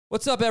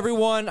What's up,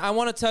 everyone? I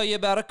want to tell you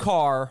about a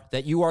car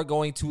that you are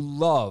going to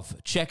love.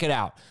 Check it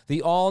out.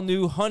 The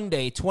all-new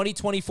Hyundai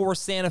 2024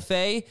 Santa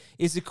Fe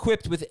is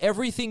equipped with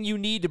everything you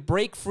need to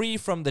break free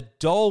from the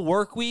dull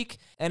work week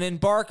and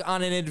embark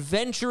on an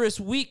adventurous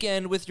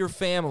weekend with your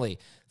family.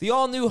 The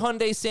all-new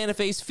Hyundai Santa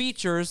Fe's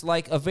features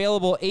like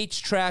available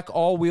H-Track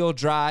all-wheel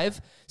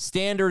drive,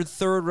 standard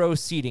third-row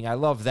seating, I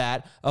love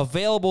that,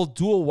 available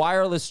dual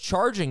wireless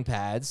charging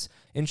pads,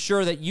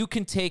 ensure that you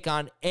can take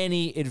on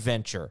any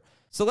adventure.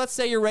 So let's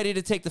say you're ready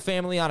to take the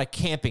family on a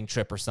camping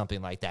trip or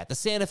something like that. The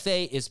Santa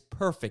Fe is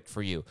perfect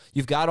for you.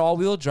 You've got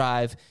all-wheel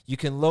drive. You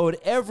can load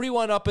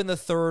everyone up in the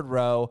third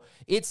row.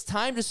 It's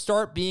time to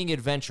start being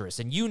adventurous,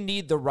 and you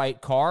need the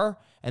right car,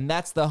 and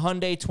that's the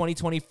Hyundai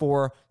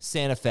 2024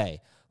 Santa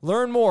Fe.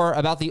 Learn more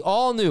about the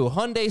all-new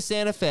Hyundai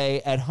Santa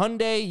Fe at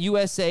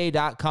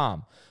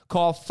HyundaiUSA.com.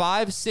 Call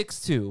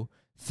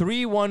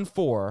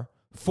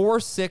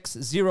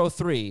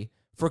 562-314-4603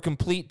 for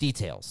complete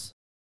details.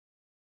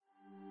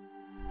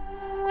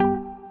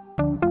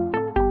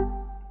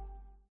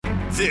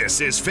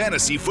 This is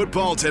Fantasy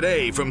Football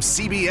Today from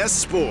CBS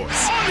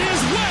Sports. On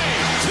his way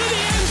to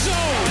the end zone.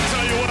 I'll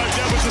tell you what,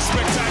 that was a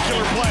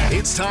spectacular play.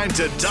 It's time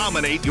to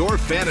dominate your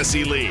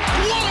fantasy league. What a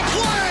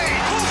play!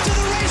 Off to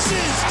the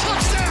races.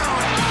 Touchdown.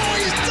 Oh,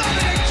 he's done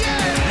it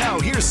again. Now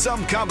here's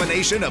some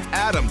combination of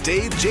Adam,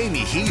 Dave, Jamie,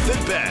 Heath,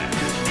 and Ben.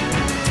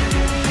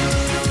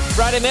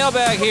 Friday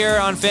mailbag here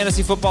on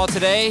Fantasy Football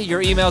Today.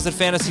 Your emails at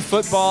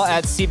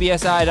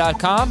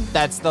fantasyfootball@cbsi.com.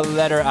 That's the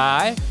letter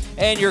I.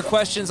 And your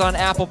questions on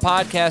Apple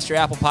Podcasts, your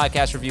Apple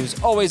Podcast reviews,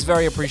 always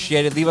very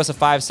appreciated. Leave us a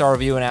 5-star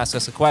review and ask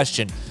us a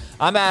question.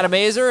 I'm Adam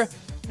Azer.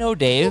 No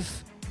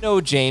Dave, no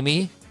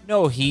Jamie,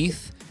 no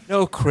Heath,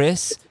 no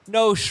Chris,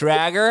 no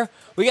Schrager.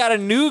 We got a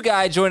new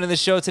guy joining the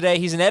show today.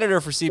 He's an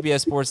editor for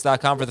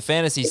CBSSports.com for the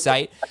fantasy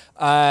site.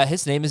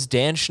 His name is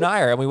Dan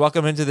Schneier, and we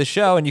welcome him to the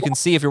show. And you can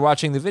see if you're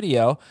watching the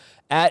video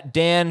at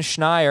Dan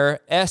Schneier,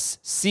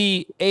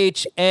 SCHNEIER.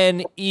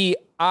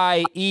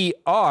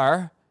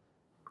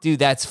 Dude,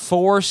 that's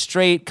 4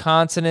 straight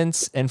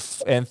consonants and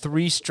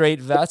 3 straight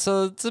vowels.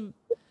 So it's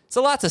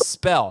a lot to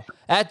spell.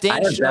 At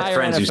Dan Schneier, I have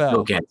friends NFL. who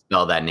still can't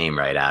spell that name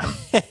right, Adam.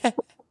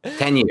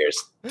 10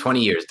 years,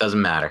 20 years,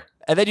 doesn't matter.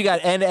 And then you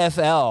got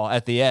NFL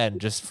at the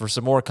end, just for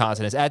some more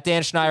consonants. At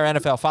Dan Schneier,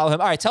 NFL. Follow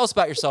him. All right, tell us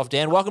about yourself,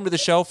 Dan. Welcome to the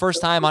show.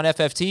 First time on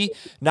FFT,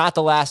 not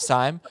the last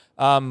time.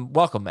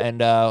 Welcome.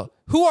 And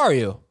who are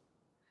you?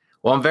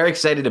 Well, I'm very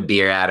excited to be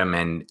here, Adam.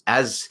 And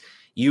as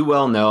you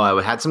well know,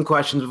 I had some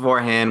questions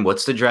beforehand.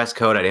 What's the dress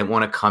code? I didn't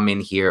want to come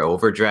in here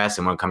overdressed.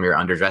 I want to come here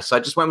underdressed. So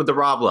I just went with the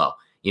Rob Lowe.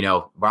 You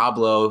know, Rob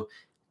Lowe,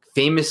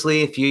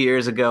 famously a few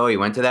years ago, he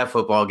went to that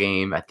football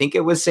game. I think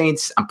it was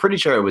Saints. I'm pretty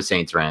sure it was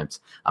Saints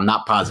Rams. I'm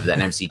not positive, that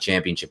NFC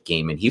Championship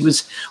game. And he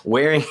was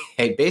wearing,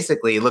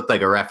 basically, it looked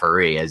like a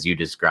referee, as you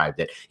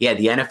described it. He had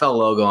the NFL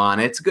logo on.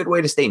 It's a good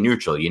way to stay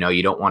neutral. You know,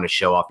 you don't want to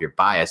show off your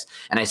bias.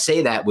 And I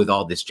say that with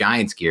all this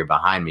Giants gear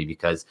behind me,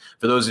 because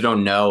for those who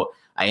don't know,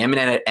 I am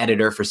an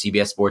editor for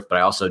CBS Sports, but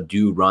I also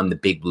do run the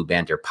Big Blue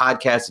Banter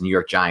podcast, the New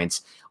York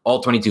Giants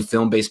All 22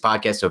 film-based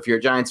podcast. So if you're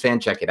a Giants fan,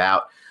 check it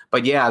out.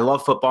 But yeah, I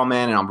love football,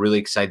 man, and I'm really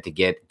excited to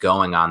get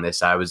going on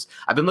this. I've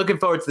been looking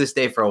forward to this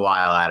day for a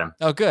while, Adam.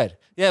 Oh, good.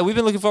 Yeah, we've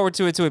been looking forward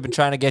to it, too. We've been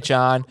trying to get you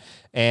on,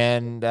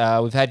 and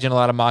we've had you in a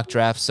lot of mock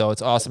drafts, so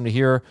it's awesome to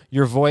hear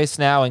your voice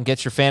now and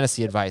get your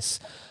fantasy advice.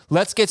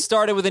 Let's get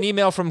started with an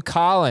email from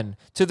Colin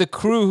to the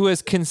crew who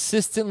has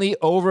consistently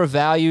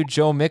overvalued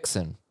Joe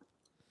Mixon.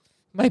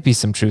 Might be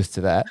some truth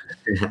to that.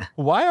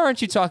 Why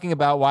aren't you talking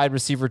about wide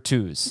receiver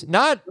twos?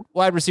 Not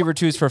wide receiver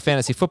twos for a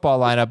fantasy football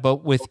lineup,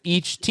 but with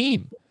each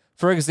team.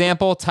 For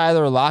example,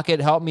 Tyler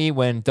Lockett helped me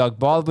when Doug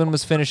Baldwin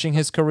was finishing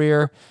his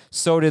career.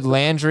 So did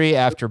Landry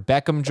after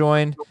Beckham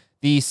joined.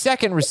 The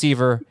second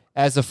receiver,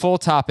 as a full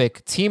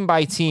topic, team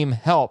by team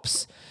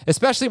helps,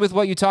 especially with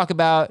what you talk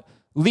about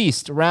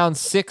least, round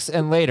 6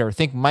 and later.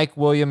 Think Mike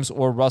Williams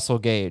or Russell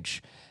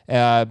Gage.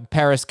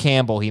 Paris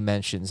Campbell, he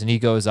mentions, and he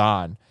goes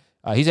on.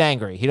 He's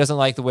angry. He doesn't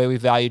like the way we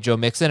value Joe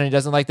Mixon, and he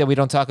doesn't like that we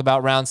don't talk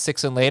about round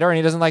 6 and later, and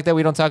he doesn't like that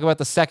we don't talk about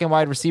the second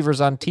wide receivers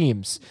on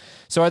teams.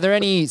 So are there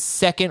any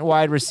second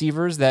wide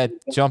receivers that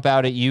jump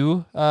out at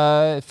you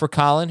for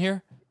Colin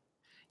here?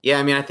 Yeah,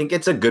 I mean, I think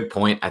it's a good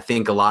point. I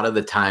think a lot of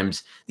the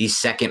times these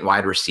second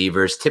wide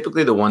receivers,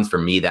 typically the ones for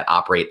me that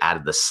operate out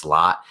of the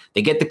slot,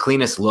 they get the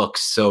cleanest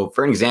looks. So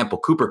for an example,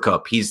 Cooper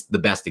Kupp, he's the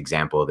best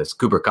example of this.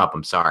 Cooper Kupp,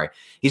 I'm sorry.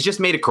 He's just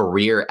made a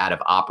career out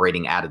of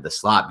operating out of the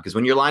slot, because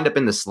when you're lined up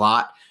in the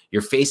slot,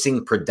 you're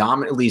facing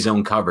predominantly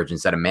zone coverage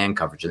instead of man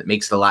coverage, and it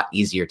makes it a lot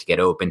easier to get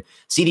open.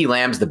 CeeDee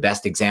Lamb's the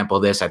best example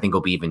of this. I think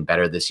he'll be even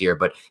better this year,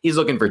 but he's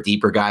looking for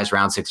deeper guys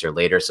round 6 or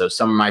later. So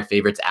some of my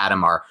favorites,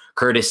 Adam, are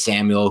Curtis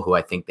Samuel, who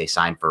I think they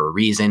signed for a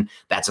reason.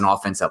 That's an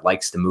offense that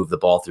likes to move the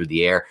ball through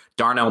the air.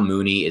 Darnell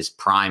Mooney is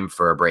primed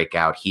for a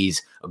breakout.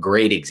 He's a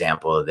great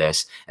example of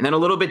this. And then a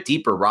little bit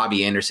deeper,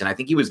 Robbie Anderson. I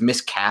think he was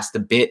miscast a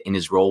bit in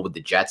his role with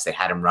the Jets. They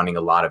had him running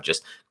a lot of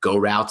just go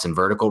routes and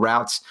vertical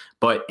routes.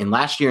 But in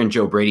last year in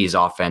Joe Brady's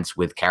offense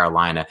with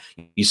Carolina,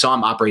 you saw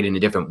him operate in a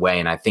different way,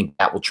 and I think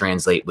that will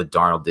translate with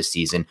Darnold this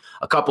season.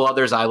 A couple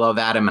others I love,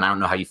 Adam, and I don't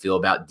know how you feel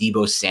about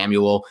Deebo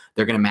Samuel.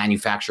 They're going to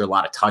manufacture a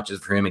lot of touches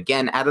for him,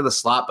 again, out of the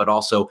slot, but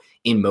also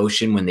in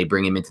motion when they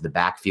bring him into the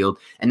backfield.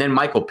 And then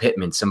Michael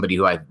Pittman, somebody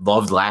who I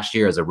loved last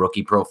year as a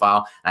rookie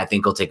profile, and I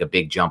think he'll take a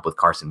big jump with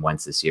Carson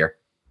Wentz this year.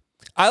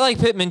 I like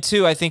Pittman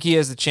too. I think he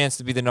has the chance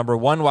to be the number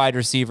one wide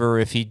receiver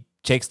if he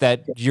takes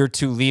that year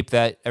two leap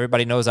that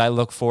everybody knows I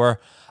look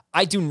for.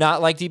 I do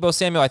not like Deebo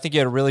Samuel. I think you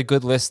had a really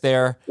good list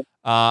there.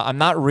 I'm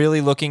not really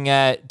looking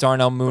at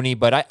Darnell Mooney,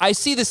 but I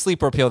see the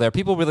sleeper appeal there.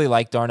 People really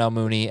like Darnell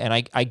Mooney, and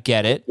I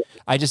get it.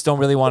 I just don't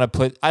really want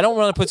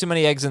to put too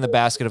many eggs in the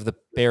basket of the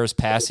Bears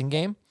passing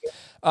game.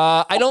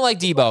 I don't like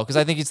Deebo because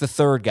I think he's the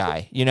third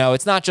guy. You know,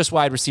 it's not just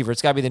wide receiver.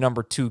 It's got to be the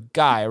number two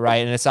guy, right?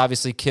 And it's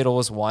obviously Kittle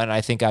is one. And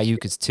I think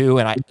Ayuk is two.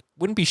 And I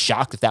wouldn't be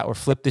shocked if that were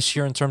flipped this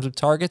year in terms of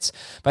targets.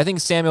 But I think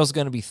Samuel's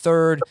going to be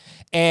third.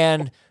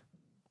 And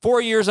 4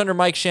 years under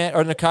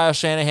Kyle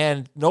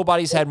Shanahan,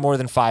 nobody's had more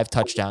than 5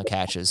 touchdown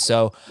catches.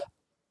 So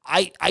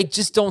I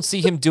just don't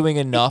see him doing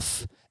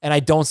enough. And I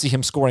don't see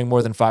him scoring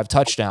more than 5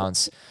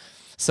 touchdowns.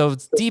 So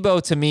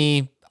Deebo, to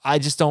me, I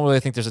just don't really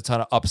think there's a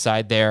ton of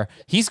upside there.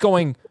 He's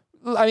going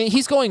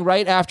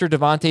right after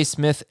Devontae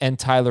Smith and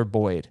Tyler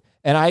Boyd.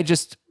 And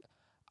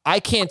I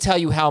can't tell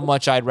you how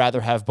much I'd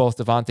rather have both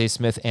Devontae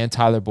Smith and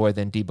Tyler Boyd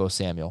than Deebo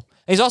Samuel.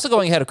 And he's also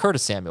going ahead of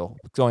Curtis Samuel,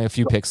 going a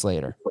few picks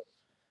later.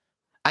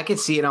 I could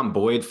see it on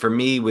Boyd. For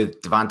me, with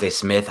Devontae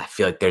Smith, I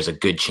feel like there's a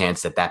good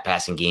chance that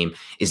passing game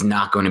is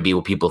not going to be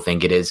what people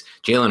think it is.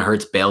 Jalen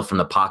Hurts bailed from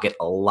the pocket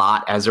a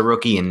lot as a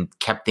rookie and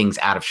kept things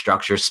out of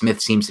structure. Smith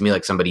seems to me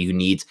like somebody who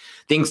needs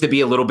things to be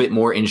a little bit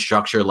more in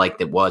structure like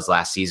it was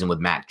last season with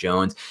Mac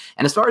Jones.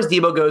 And as far as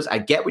Deebo goes, I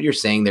get what you're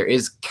saying. There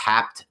is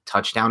capped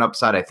touchdown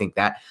upside. I think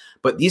that.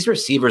 But these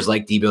receivers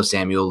like Deebo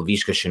Samuel,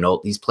 Laviska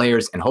Shenault, these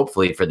players, and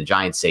hopefully for the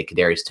Giants' sake,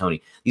 Kadarius Toney,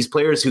 these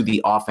players who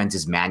the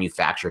offenses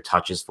manufacture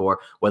touches for,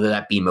 whether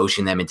that be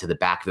motion them into the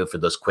backfield for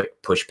those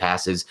quick push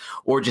passes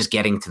or just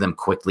getting to them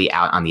quickly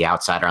out on the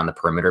outside or on the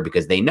perimeter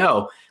because they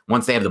know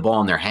once they have the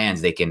ball in their hands,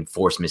 they can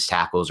force missed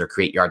tackles or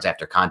create yards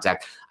after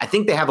contact. I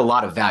think they have a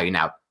lot of value.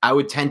 Now, I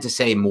would tend to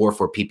say more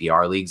for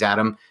PPR leagues,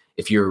 Adam.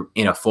 If you're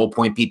in a full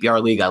point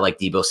PPR league, I like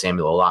Deebo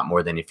Samuel a lot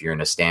more than if you're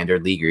in a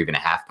standard league or even a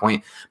half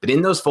point. But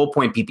in those full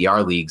point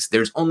PPR leagues,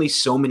 there's only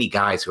so many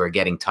guys who are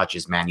getting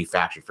touches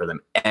manufactured for them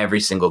every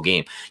single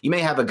game. You may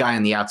have a guy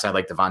on the outside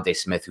like Devontae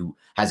Smith who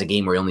has a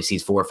game where he only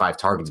sees 4 or 5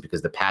 targets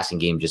because the passing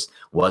game just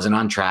wasn't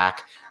on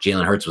track.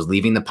 Jalen Hurts was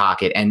leaving the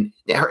pocket. And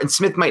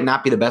Smith might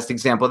not be the best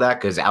example of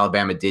that because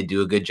Alabama did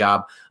do a good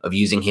job of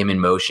using him in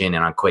motion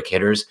and on quick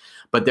hitters.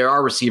 But there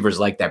are receivers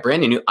like that.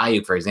 Brandon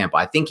Ayuk, for example,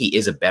 I think he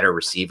is a better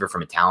receiver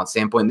from a talent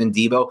standpoint than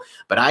Deebo.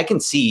 But I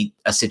can see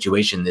a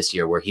situation this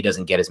year where he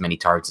doesn't get as many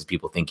targets as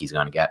people think he's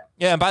going to get.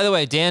 Yeah, and by the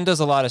way, Dan does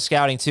a lot of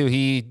scouting too.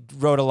 He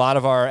wrote a lot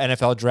of our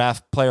NFL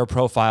draft player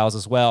profiles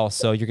as well.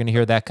 So you're going to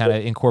hear that kind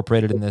of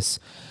incorporated in this.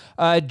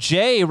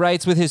 Jay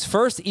writes with his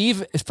first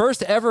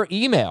ever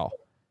email.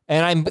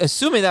 And I'm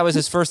assuming that was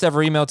his first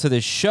ever email to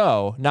this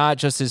show, not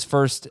just his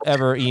first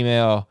ever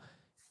email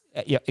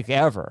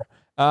ever.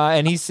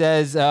 And he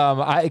says,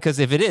 because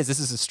if it is, this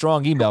is a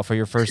strong email for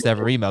your first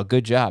ever email.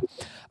 Good job.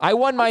 I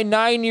won my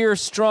 9-year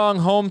strong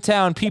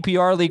hometown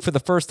PPR league for the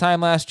first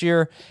time last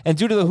year. And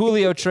due to the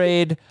Julio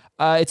trade,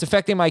 it's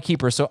affecting my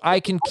keeper. So I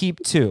can keep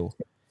 2.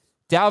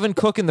 Dalvin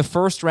Cook in the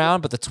first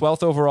round, but the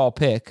 12th overall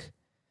pick.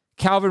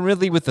 Calvin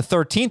Ridley with the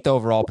 13th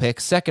overall pick,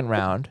 second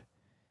round.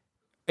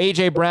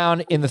 A.J.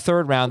 Brown in the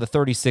third round, the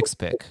 36th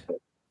pick.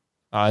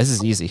 This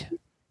is easy.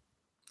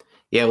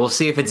 Yeah, we'll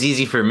see if it's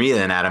easy for me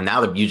then, Adam.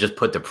 Now that you just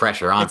put the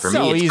pressure on, for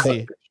me, it's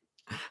easy.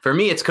 For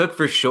me, it's Cook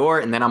for sure,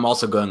 and then I'm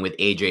also going with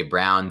A.J.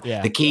 Brown.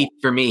 Yeah. The key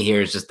for me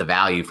here is just the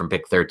value from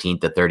pick 13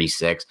 to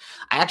 36.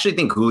 I actually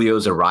think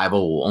Julio's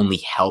arrival will only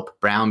help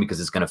Brown because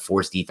it's going to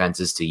force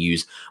defenses to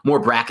use more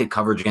bracket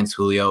coverage against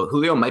Julio.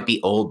 Julio might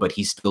be old, but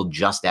he's still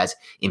just as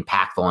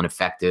impactful and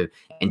effective,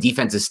 and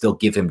defenses still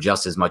give him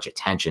just as much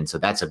attention, so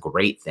that's a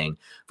great thing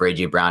for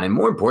A.J. Brown. And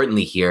more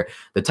importantly here,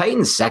 the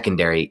Titans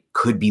secondary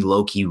could be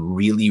low-key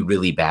really,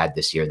 really bad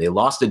this year. They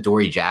lost to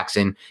Dory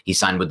Jackson. He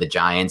signed with the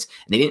Giants,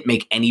 and they didn't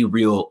make any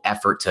real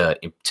effort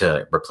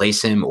to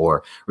replace him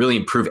or really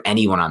improve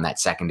anyone on that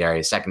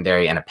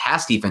secondary and a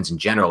pass defense in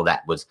general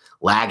that was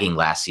lagging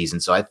last season.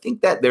 So I think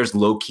that there's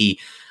low-key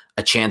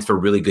a chance for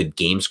really good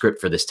game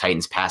script for this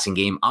Titans passing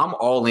game. I'm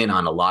all in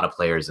on a lot of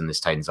players in this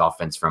Titans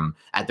offense from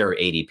at their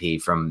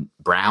ADP, from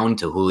Brown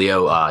to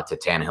Julio to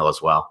Tannehill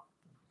as well.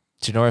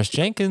 Janoris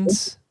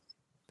Jenkins.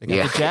 They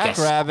got the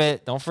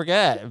Jackrabbit. Don't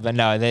forget. But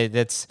no,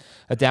 that's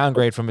a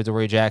downgrade from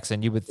Adoree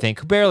Jackson, you would think,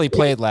 who barely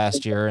played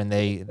last year, and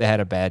they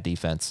had a bad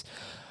defense.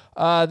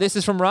 This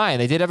is from Ryan.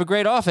 They did have a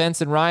great offense,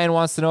 and Ryan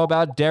wants to know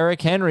about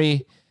Derrick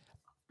Henry.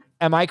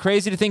 Am I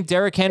crazy to think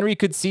Derrick Henry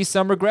could see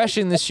some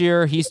regression this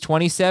year? He's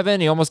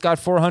 27. He almost got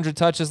 400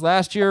 touches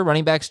last year.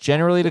 Running backs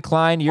generally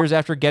decline years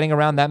after getting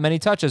around that many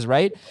touches,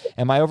 right?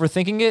 Am I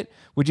overthinking it?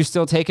 Would you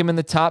still take him in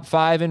the top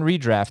 5 in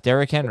redraft,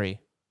 Derrick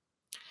Henry?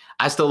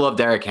 I still love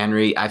Derrick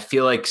Henry. I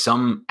feel like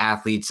some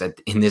athletes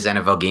in this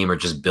NFL game are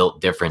just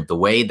built different. The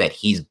way that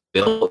he's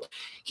built,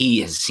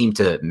 he has seemed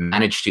to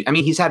manage to, I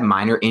mean, he's had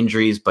minor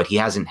injuries, but he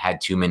hasn't had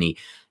too many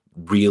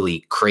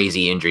really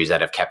crazy injuries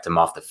that have kept him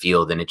off the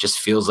field. And it just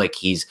feels like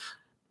he's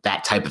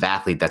that type of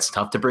athlete that's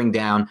tough to bring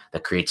down,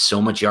 that creates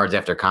so much yards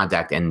after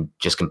contact and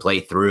just can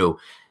play through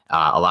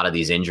a lot of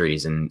these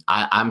injuries. And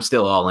I'm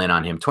still all in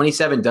on him.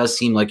 27 does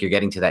seem like you're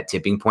getting to that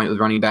tipping point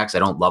with running backs. I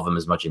don't love him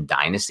as much in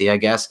Dynasty, I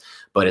guess.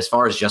 But as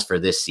far as just for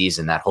this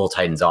season, that whole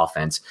Titans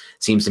offense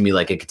seems to me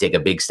like it could take a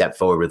big step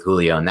forward with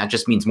Julio. And that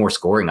just means more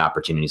scoring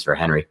opportunities for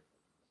Henry.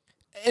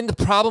 And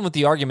the problem with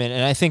the argument,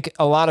 and I think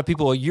a lot of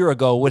people a year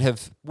ago would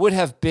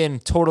have been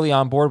totally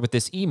on board with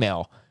this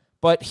email,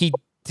 but he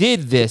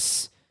did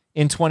this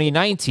in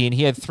 2019.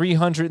 He had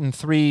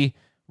 303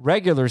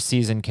 regular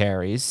season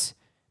carries.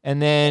 And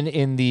then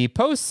in the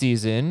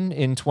postseason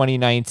in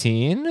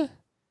 2019,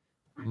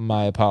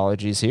 my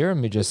apologies here. Let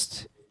me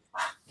just,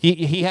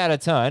 he had a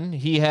ton.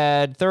 He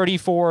had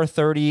 34,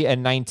 30,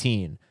 and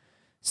 19.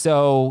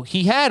 So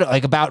he had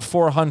like about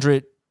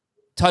 400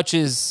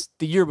 touches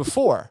the year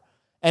before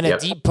and a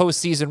deep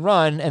postseason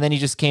run. And then he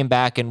just came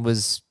back and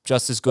was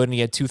just as good. And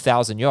he had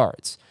 2,000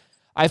 yards.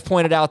 I've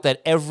pointed out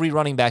that every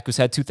running back who's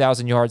had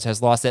 2,000 yards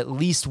has lost at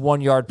least 1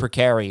 yard per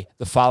carry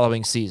the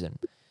following season.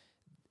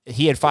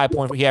 He had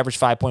he averaged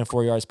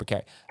 5.4 yards per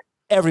carry.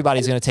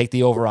 Everybody's going to take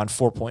the over on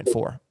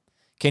 4.4.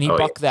 Can he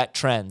buck that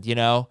trend? You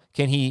know,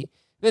 can he?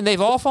 Then they've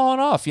all fallen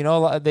off. You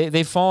know,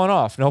 they've fallen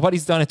off.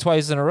 Nobody's done it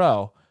twice in a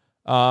row.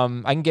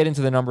 I can get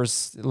into the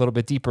numbers a little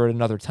bit deeper at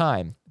another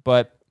time,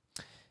 but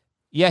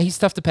yeah, he's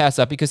tough to pass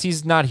up because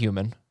he's not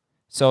human.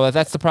 So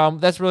that's the problem.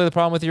 That's really the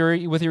problem with your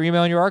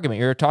email and your argument.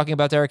 You're talking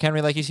about Derrick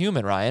Henry like he's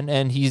human, Ryan,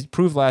 and he's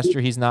proved last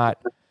year he's not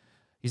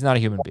a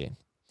human being.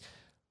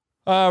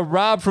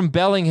 Rob from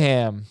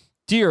Bellingham.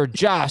 Dear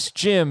Josh,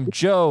 Jim,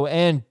 Joe,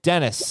 and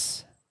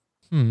Dennis.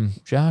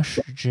 Josh,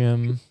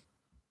 Jim,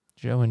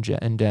 Joe,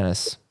 and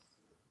Dennis.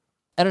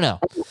 I don't know.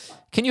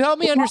 Can you help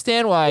me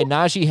understand why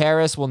Najee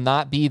Harris will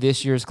not be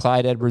this year's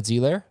Clyde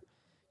Edwards-Helaire?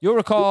 You'll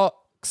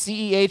recall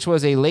CEH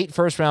was a late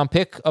first-round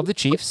pick of the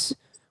Chiefs,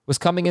 was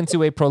coming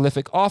into a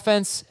prolific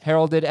offense,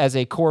 heralded as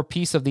a core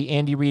piece of the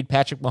Andy Reid,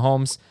 Patrick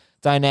Mahomes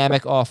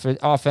dynamic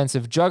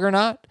offensive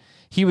juggernaut.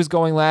 He was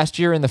going last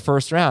year in the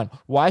first round.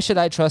 Why should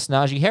I trust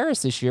Najee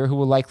Harris this year, who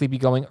will likely be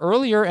going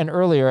earlier and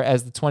earlier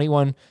as the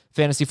 21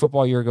 fantasy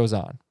football year goes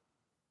on?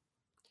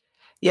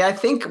 Yeah, I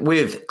think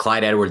with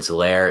Clyde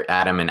Edwards-Helaire,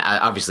 Adam, and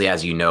obviously,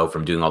 as you know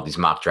from doing all these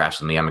mock drafts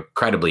with me, I'm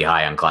incredibly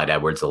high on Clyde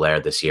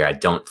Edwards-Helaire this year. I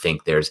don't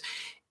think there's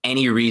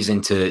any reason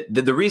to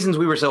the reasons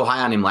we were so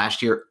high on him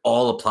last year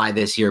all apply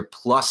this year.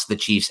 Plus the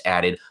Chiefs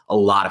added a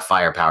lot of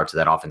firepower to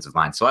that offensive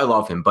line. So I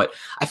love him, but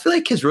I feel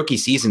like his rookie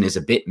season is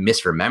a bit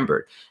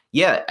misremembered.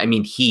 Yeah, I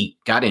mean, he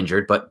got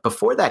injured, but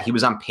before that, he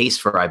was on pace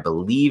for, I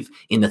believe,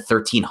 in the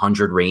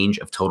 1,300 range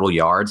of total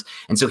yards.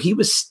 And so he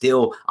was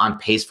still on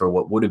pace for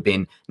what would have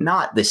been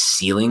not the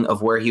ceiling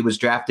of where he was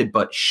drafted,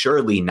 but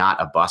surely not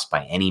a bust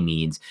by any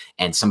means.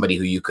 And somebody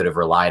who you could have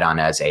relied on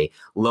as a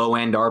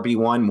low-end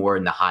RB1, more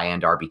in the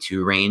high-end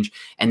RB2 range.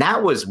 And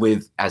that was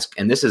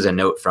and this is a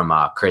note from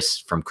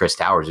Chris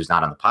Towers, who's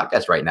not on the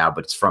podcast right now,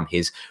 but it's from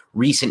his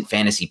recent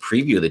fantasy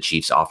preview of the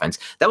Chiefs offense.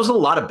 That was a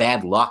lot of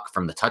bad luck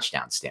from the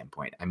touchdown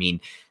standpoint. I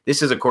mean,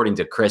 this is according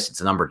to Chris, it's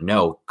a number to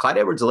know. Clyde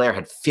Edwards-Helaire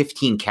had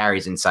 15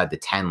 carries inside the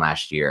 10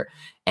 last year.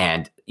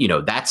 And, you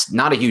know, that's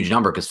not a huge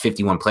number because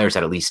 51 players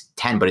had at least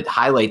 10, but it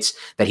highlights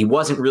that he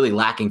wasn't really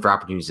lacking for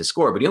opportunities to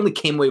score, but he only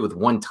came away with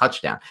 1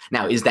 touchdown.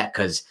 Now, is that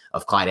because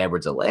of Clyde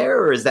Edwards-Helaire,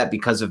 or is that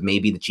because of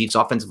maybe the Chiefs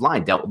offensive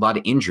line dealt with a lot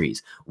of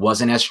injuries,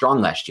 wasn't as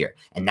strong last year?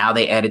 And now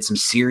they added some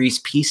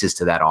serious pieces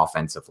to that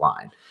offensive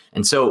line.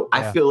 And so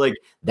I feel like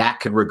that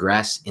could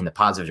regress in the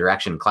positive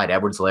direction. Clyde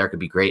Edwards-Helaire could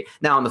be great.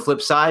 Now, on the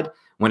flip side,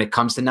 when it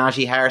comes to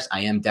Najee Harris,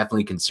 I am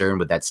definitely concerned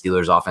with that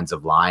Steelers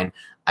offensive line.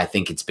 I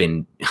think it's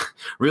been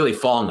really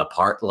falling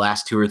apart the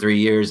last 2 or 3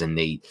 years, and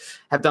they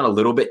have done a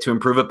little bit to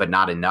improve it, but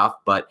not enough.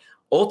 But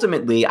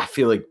ultimately, I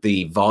feel like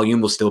the volume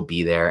will still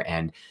be there.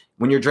 And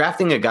when you're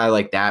drafting a guy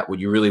like that, what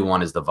you really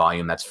want is the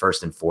volume. That's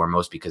first and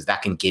foremost, because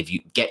that can get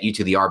you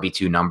to the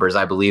RB2 numbers,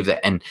 I believe.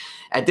 And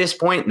at this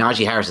point,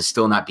 Najee Harris is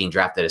still not being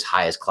drafted as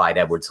high as Clyde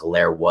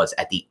Edwards-Helaire was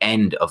at the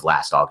end of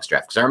last August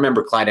draft. Because I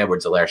remember Clyde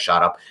Edwards-Helaire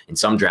shot up in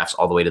some drafts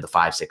all the way to the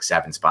 5, 6,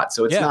 7 spot.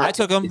 So it's not. I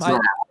took him.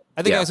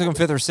 I think I took him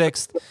 5th or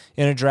 6th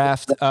in a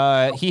draft.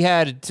 He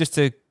had, just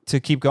to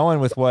keep going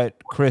with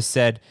what Chris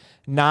said,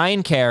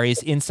 9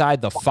 carries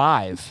inside the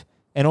 5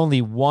 and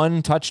only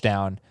 1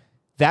 touchdown.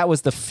 That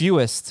was the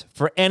fewest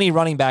for any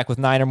running back with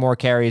 9 or more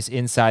carries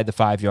inside the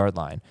 5-yard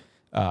line.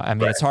 I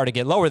mean, It's hard to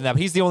get lower than that,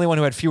 but he's the only one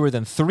who had fewer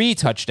than 3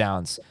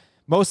 touchdowns.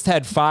 Most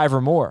had 5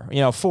 or more,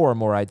 4 or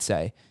more, I'd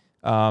say.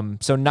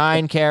 So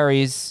 9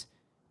 carries,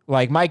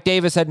 Like Mike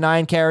Davis had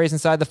 9 carries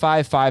inside the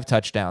 5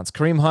 touchdowns.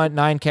 Kareem Hunt,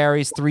 9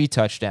 carries, 3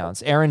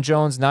 touchdowns. Aaron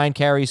Jones, 9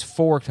 carries,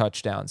 4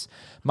 touchdowns.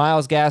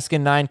 Myles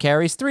Gaskin, 9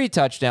 carries, 3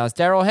 touchdowns.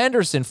 Darrell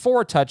Henderson,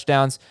 4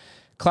 touchdowns.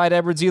 Clyde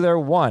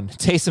Edwards-Helaire, 1.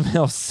 Taysom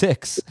Hill,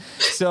 6.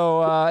 So,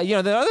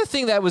 the other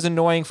thing that was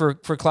annoying for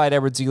Clyde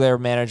Edwards-Helaire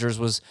managers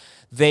was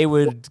they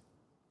would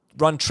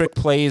run trick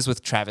plays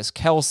with Travis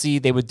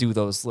Kelce. They would do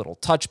those little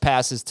touch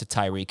passes to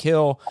Tyreek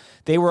Hill.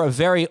 They were a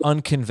very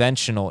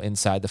unconventional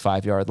inside the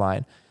 5-yard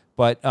line.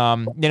 But,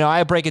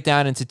 I break it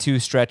down into 2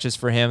 stretches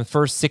for him.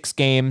 First 6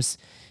 games,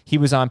 he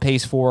was on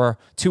pace for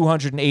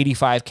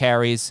 285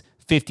 carries,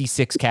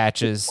 56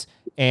 catches,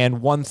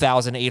 and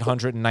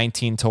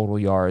 1,819 total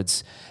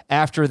yards.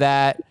 After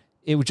that,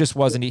 he just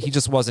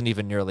wasn't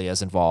even nearly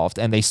as involved.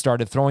 And they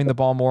started throwing the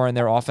ball more, and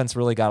their offense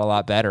really got a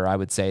lot better, I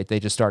would say.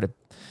 They just started,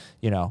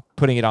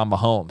 putting it on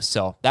Mahomes.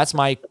 So that's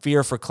my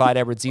fear for Clyde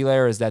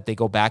Edwards-Helaire, is that they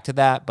go back to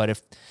that. But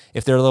if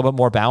they're a little bit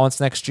more balanced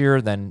next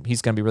year, then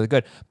he's going to be really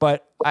good.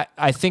 But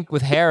I think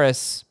with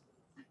Harris,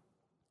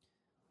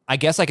 I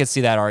guess I could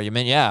see that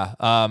argument, yeah.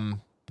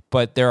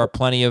 But there are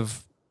plenty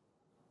of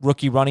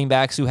rookie running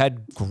backs who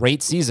had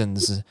great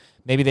seasons.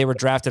 Maybe they were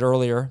drafted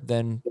earlier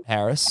than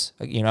Harris.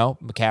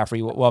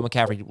 McCaffrey. Well,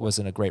 McCaffrey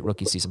wasn't a great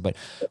rookie season, but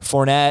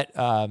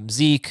Fournette,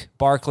 Zeke,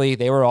 Barkley,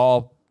 they were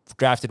all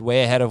drafted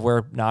way ahead of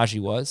where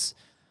Najee was.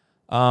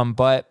 You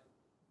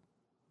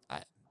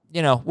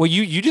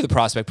do the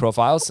prospect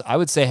profiles. I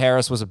would say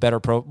Harris was a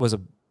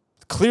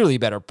clearly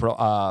better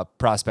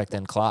prospect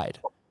than Clyde.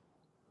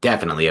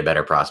 Definitely a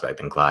better prospect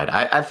than Clyde.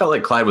 I felt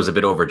like Clyde was a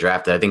bit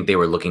overdrafted. I think they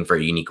were looking for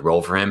a unique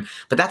role for him,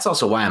 but that's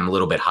also why I'm a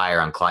little bit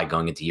higher on Clyde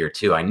going into year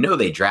 2. I know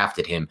they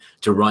drafted him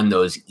to run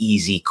those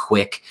easy,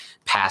 quick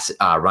pass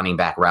running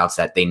back routes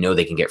that they know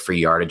they can get free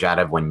yardage out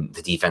of when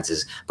the defense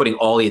is putting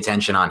all the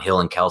attention on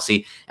Hill and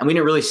Kelce. And we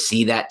didn't really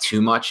see that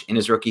too much in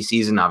his rookie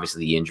season.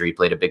 Obviously, the injury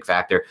played a big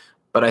factor,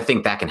 but I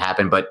think that can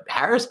happen. But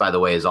Harris, by the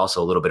way, is also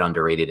a little bit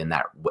underrated in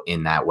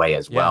that way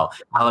as well.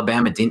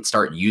 Alabama didn't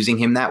start using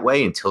him that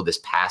way until this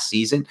past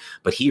season,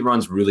 but he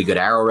runs really good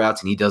arrow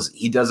routes, and he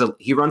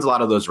runs a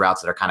lot of those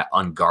routes that are kind of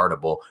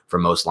unguardable for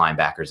most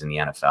linebackers in the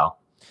NFL.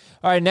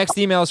 All right, next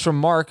email is from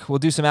Mark. We'll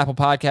do some Apple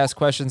Podcast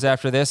questions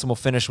after this, and we'll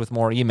finish with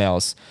more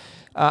emails.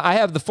 I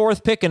have the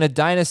 4th pick in a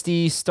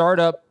Dynasty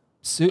Startup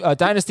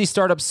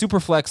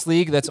Superflex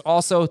League that's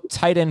also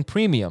tight end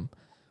premium.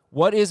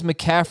 What is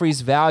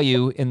McCaffrey's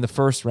value in the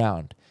first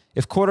round?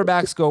 If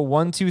quarterbacks go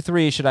 1, 2,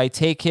 3, should I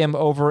take him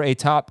over a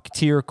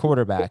top-tier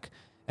quarterback?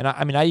 And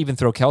I even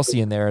throw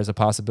Kelce in there as a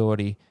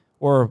possibility,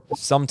 or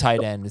some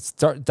tight end. It's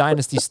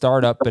Dynasty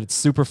Startup, but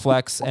it's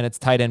Superflex, and it's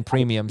tight end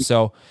premium.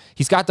 So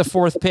he's got the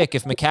 4th pick.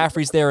 If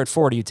McCaffrey's there at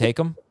 4, do you take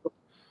him?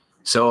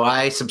 So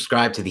I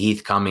subscribe to the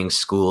Heath Cummings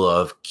school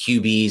of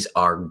QBs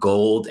are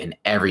gold and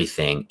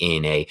everything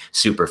in a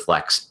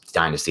Superflex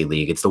Dynasty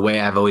League. It's the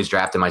way I've always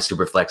drafted my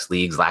Superflex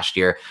leagues. Last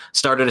year,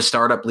 started a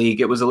startup league.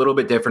 It was a little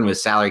bit different with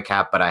salary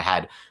cap, but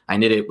I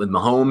did it with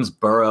Mahomes,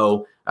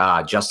 Burrow,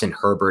 Justin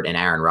Herbert, and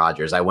Aaron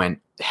Rodgers. I went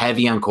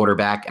heavy on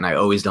quarterback, and I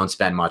always don't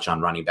spend much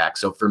on running back.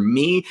 So for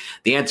me,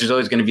 the answer is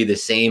always going to be the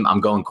same. I'm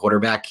going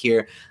quarterback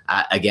here.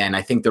 Again,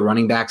 I think the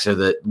running backs are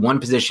the one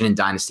position in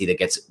Dynasty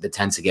that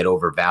tends to get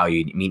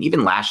overvalued. I mean,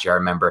 even last year, I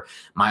remember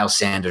Miles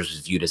Sanders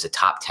was viewed as a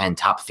top 10,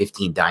 top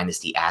 15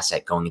 Dynasty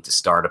asset going into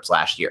startups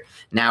last year.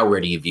 Now,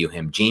 where do you view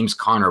him? James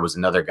Conner was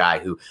another guy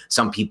who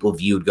some people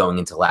viewed going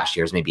into last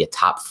year as maybe a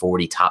top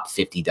 40, top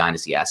 50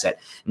 Dynasty asset.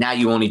 Now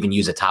you won't even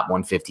use a top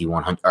 150,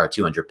 100 or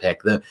 200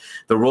 pick. The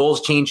roles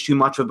change too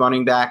much with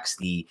running backs.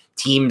 The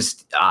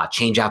teams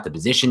change out the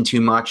position too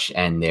much,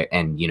 and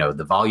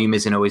the volume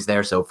isn't always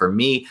there. So for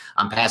me,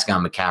 I'm passing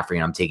on McCaffrey,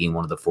 and I'm taking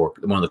one of the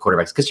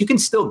quarterbacks, because you can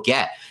still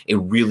get a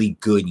really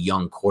good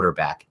young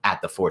quarterback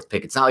at the 4th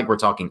pick. It's not like we're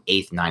talking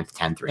 8th, 9th,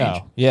 10th range.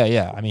 Oh,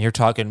 yeah. I mean, you're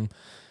talking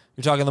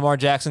Lamar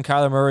Jackson,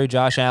 Kyler Murray,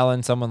 Josh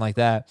Allen, someone like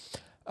that.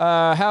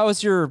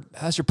 How's your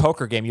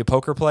poker game? You a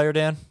poker player,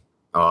 Dan?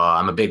 Oh,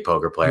 I'm a big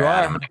poker player,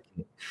 Adam.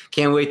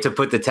 Can't wait to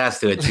put the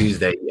test to it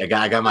Tuesday. I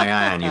got my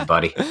eye on you,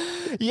 buddy.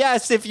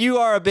 Yes, if you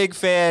are a big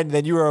fan,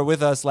 then you were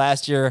with us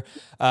last year.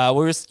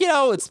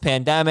 It's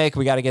pandemic.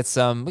 We got to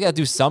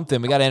do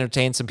something. We got to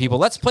entertain some people.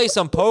 Let's play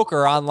some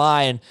poker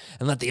online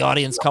and let the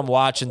audience come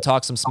watch and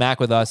talk some smack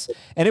with us.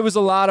 And it was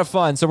a lot of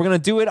fun. So we're going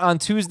to do it on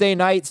Tuesday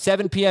night,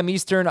 7 p.m.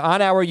 Eastern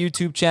on our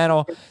YouTube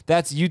channel.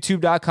 That's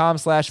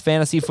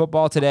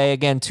youtube.com/fantasyfootball today.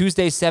 Again,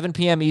 Tuesday, 7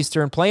 p.m.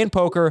 Eastern, playing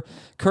poker,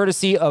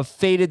 courtesy of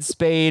Faded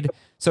Spade.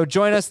 So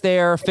join us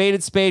there.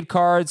 Faded Spade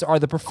cards are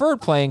the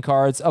preferred playing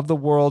cards of the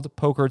World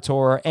Poker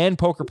Tour and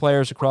poker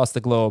players across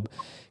the globe.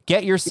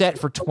 Get your set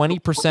for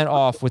 20%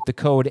 off with the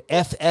code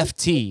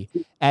FFT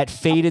at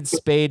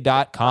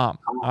fadedspade.com.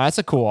 That's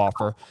a cool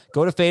offer.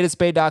 Go to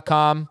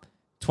fadedspade.com,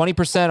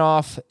 20%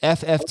 off.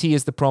 FFT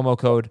is the promo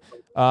code.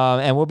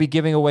 And we'll be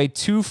giving away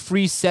 2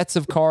 free sets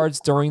of cards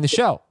during the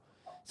show.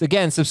 So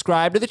again,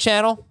 subscribe to the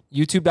channel,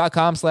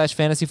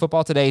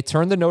 youtube.com/fantasyfootball today.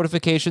 Turn the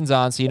notifications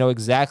on so you know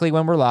exactly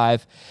when we're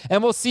live.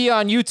 And we'll see you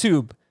on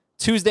YouTube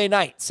Tuesday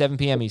night, 7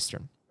 p.m.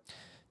 Eastern.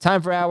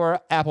 Time for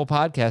our Apple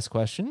Podcast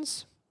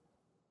questions.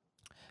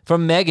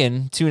 From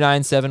Megan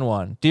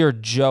 2971. Dear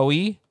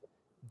Joey,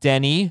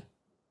 Denny,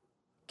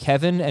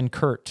 Kevin, and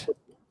Kurt.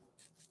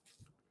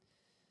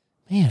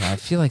 Man, I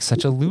feel like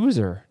such a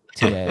loser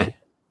today,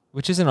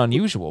 which isn't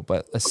unusual,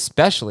 but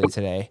especially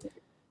today.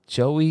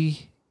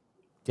 Joey,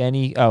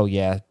 Denny. Oh,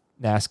 yeah.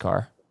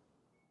 NASCAR.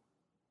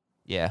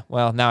 Yeah.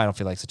 Well, now I don't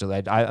feel like such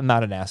a I'm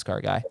not a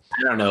NASCAR guy.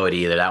 I don't know it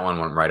either. That one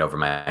went right over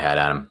my head,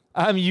 Adam.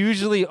 I'm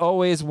usually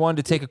always one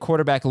to take a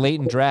quarterback late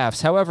in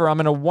drafts. However, I'm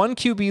in a 1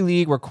 QB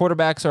league where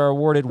quarterbacks are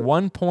awarded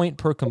 1 point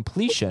per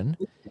completion,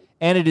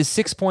 and it is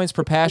 6 points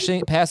per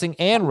passing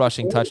and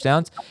rushing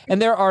touchdowns.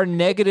 And there are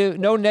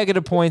no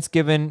negative points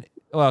given,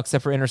 well,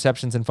 except for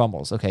interceptions and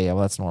fumbles. Okay, yeah,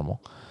 well, that's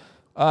normal.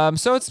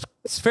 So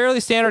it's fairly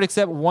standard,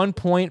 except 1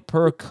 point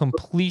per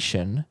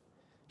completion.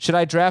 Should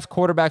I draft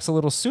quarterbacks a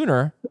little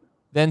sooner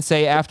than,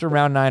 say, after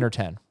round 9 or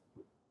 10?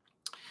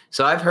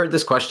 So I've heard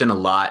this question a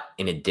lot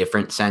in a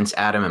different sense,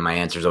 Adam, and my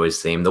answer is always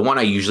the same. The one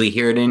I usually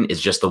hear it in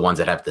is just the ones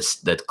that have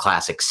the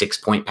classic 6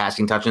 point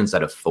passing touch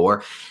instead of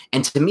 4.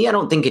 And to me, I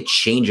don't think it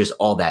changes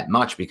all that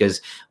much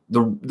because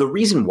the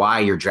reason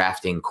why you're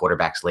drafting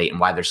quarterbacks late and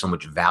why there's so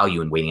much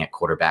value in waiting at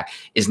quarterback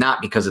is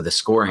not because of the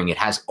scoring. It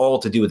has all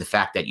to do with the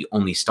fact that you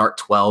only start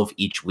 12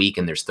 each week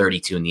and there's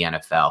 32 in the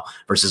NFL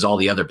versus all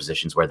the other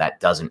positions where that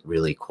doesn't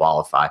really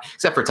qualify,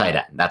 except for tight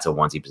end. That's a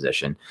onesie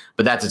position.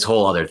 But that's its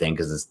whole other thing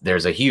because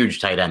there's a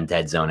huge tight end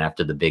dead zone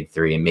after the big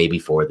 3 and maybe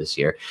 4 this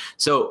year.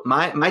 So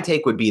my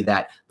take would be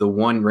that the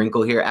one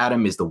wrinkle here,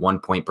 Adam, is the 1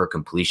 point per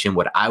completion.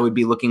 What I would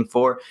be looking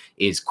for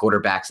is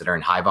quarterbacks that are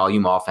in high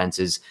volume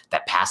offenses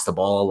that pass the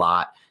ball a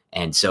lot.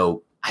 And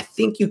so I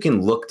think you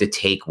can look to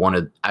take one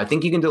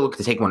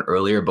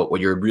earlier, but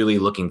what you're really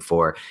looking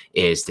for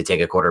is to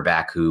take a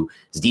quarterback whose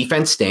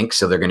defense stinks.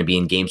 So they're going to be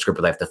in game script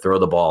where they have to throw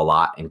the ball a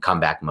lot in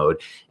comeback mode,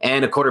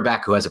 and a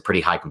quarterback who has a pretty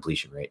high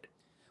completion rate.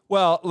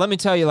 Well, let me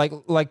tell you,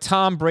 like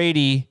Tom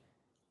Brady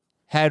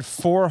had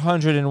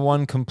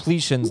 401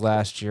 completions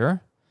last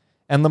year,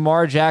 and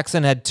Lamar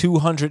Jackson had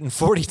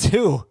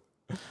 242.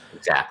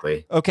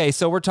 Exactly. Okay,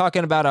 so we're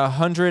talking about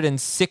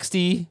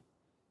 160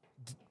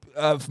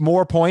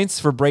 more points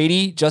for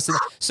Brady.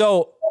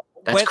 So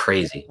that's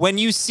crazy. When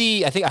you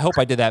see, I hope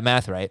I did that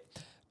math right,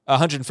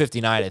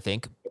 159, I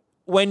think.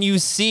 When you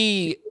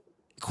see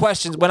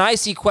questions, when I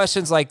see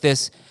questions like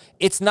this,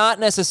 it's not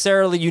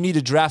necessarily you need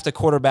to draft a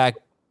quarterback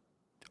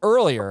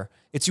earlier.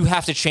 It's you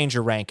have to change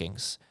your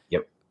rankings.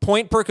 Yep.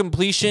 Point per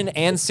completion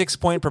and 6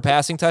 point per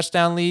passing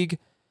touchdown league.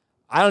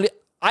 I'm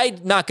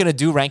not going to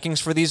do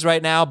rankings for these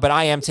right now, but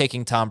I am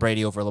taking Tom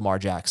Brady over Lamar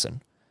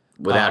Jackson.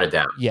 Without a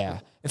doubt. Yeah.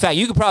 In fact,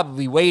 you could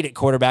probably wait at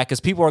quarterback because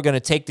people are going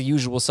to take the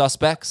usual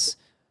suspects,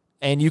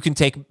 and you can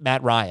take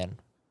Matt Ryan.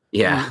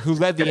 Yeah. Who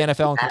led the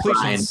NFL in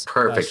completions.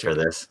 Perfect for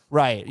this.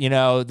 Right. You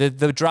know,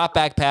 the drop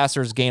back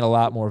passers gain a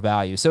lot more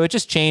value. So it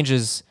just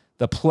changes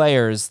the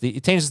players.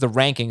 It changes the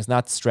rankings,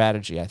 not the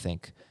strategy, I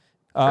think.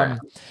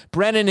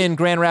 Brennan in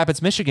Grand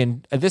Rapids,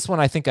 Michigan. This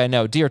one I think I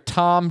know. Dear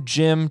Tom,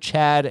 Jim,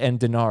 Chad, and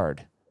Denard.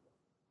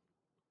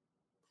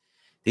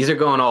 These are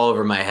going all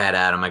over my head,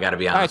 Adam. I got to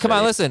be honest. All right, come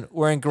on, listen.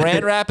 We're in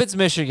Grand Rapids,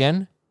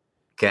 Michigan.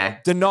 Okay.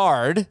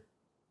 Denard.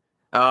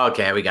 Oh,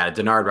 okay, we got it.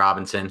 Denard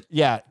Robinson.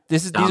 Yeah,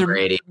 these are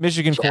Brady.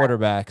 Michigan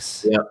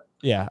quarterbacks. Yep.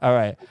 Yeah, all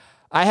right.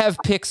 I have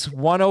picks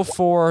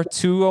 104,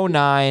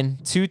 209,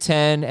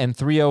 210, and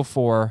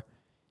 304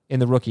 in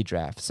the rookie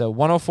draft. So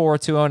 104,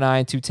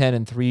 209, 210,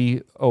 and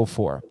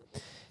 304.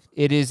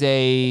 It is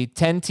a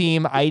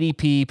 10-team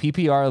IDP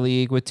PPR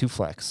league with 2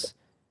 flex.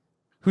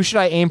 Who should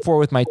I aim for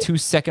with my 2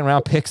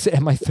 second-round picks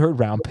and my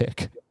 3rd-round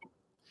pick?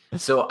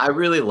 So I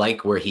really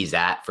like where he's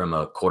at from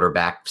a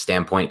quarterback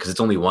standpoint because it's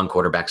only 1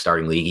 quarterback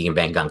starting league. He can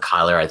bank on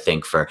Kyler, I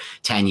think, for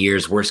 10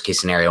 years. Worst case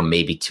scenario,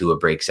 maybe Tua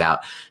breaks out.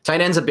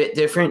 Tight end's a bit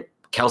different.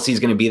 Kelsey's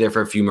going to be there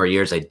for a few more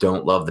years. I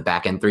don't love the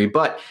back end 3,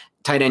 but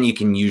tight end you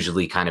can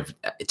usually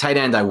tight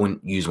end I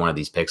wouldn't use one of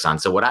these picks on.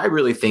 So what I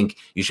really think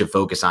you should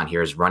focus on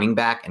here is running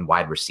back and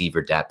wide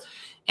receiver depth.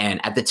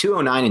 And at the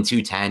 209 and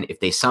 210, if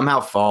they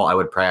somehow fall, I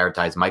would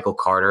prioritize Michael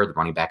Carter, the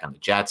running back on the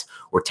Jets,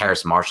 or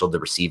Terrace Marshall, the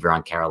receiver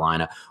on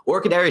Carolina,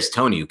 or Kadarius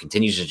Toney, who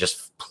continues to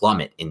just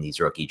plummet in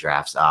these rookie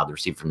drafts, the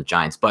receiver from the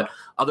Giants. But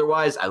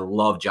otherwise, I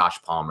love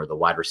Josh Palmer, the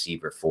wide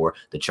receiver for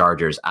the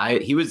Chargers.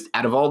 He was,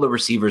 out of all the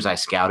receivers I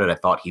scouted, I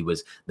thought he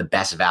was the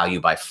best value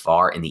by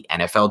far in the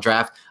NFL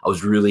draft. I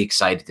was really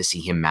excited to see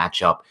him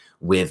match up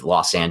with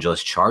Los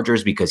Angeles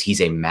Chargers because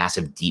he's a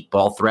massive deep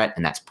ball threat,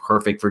 and that's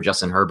perfect for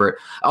Justin Herbert.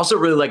 I also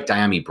really like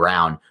Diami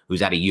Brown,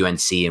 who's out of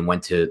UNC and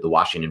went to the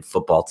Washington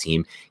football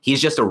team.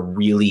 He's just a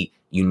really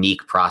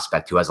unique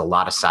prospect who has a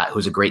lot of size,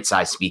 who's a great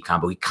size speed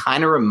combo. He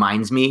kind of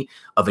reminds me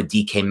of a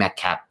DK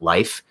Metcalf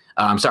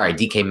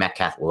DK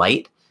Metcalf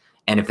light.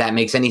 And if that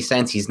makes any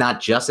sense, he's not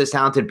just as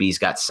talented, but he's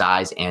got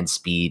size and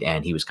speed,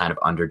 and he was kind of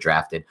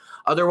underdrafted.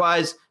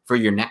 Otherwise, for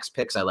your next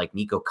picks, I like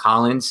Nico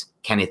Collins,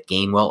 Kenneth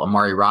Gainwell,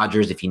 Amari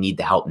Rodgers if you need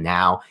the help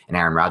now and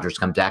Aaron Rodgers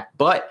comes back.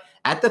 But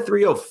at the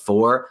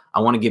 304, I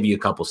want to give you a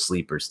couple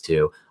sleepers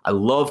too. I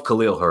love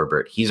Khalil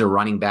Herbert. He's a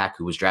running back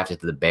who was drafted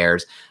to the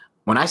Bears.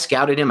 when I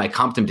scouted him, I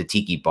comped him to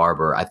Tiki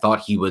Barber. I thought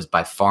he was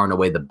by far and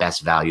away the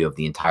best value of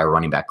the entire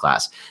running back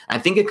class. I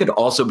think it could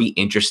also be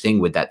interesting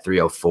with that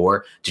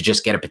 304 to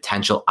just get a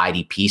potential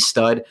IDP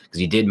stud, because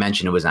you did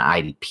mention it was an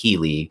IDP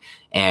league.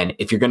 And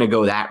if you're going to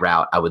go that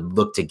route, I would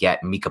look to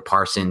get Micah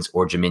Parsons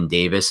or Jamin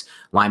Davis,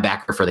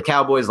 linebacker for the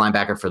Cowboys,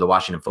 linebacker for the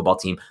Washington football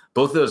team.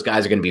 Both of those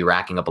guys are going to be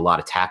racking up a lot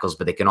of tackles,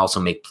 but they can also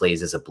make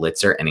plays as a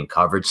blitzer and in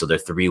coverage. So they're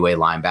three-way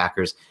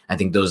linebackers. I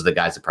think those are the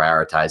guys to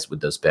prioritize with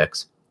those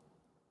picks.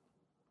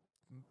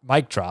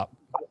 Mic drop.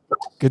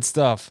 Good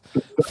stuff.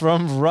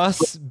 From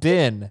Russ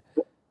Bin.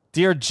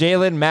 Dear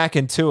Jalen, Mac,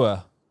 and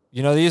Tua.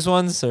 You know these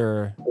ones,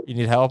 or you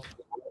need help?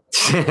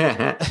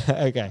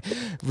 Okay.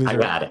 I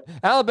got it.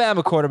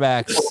 Alabama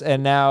quarterbacks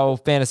and now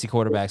fantasy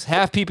quarterbacks.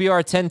 Half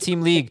PPR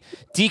 10-team league.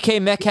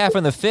 DK Metcalf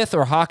in the 5th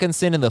or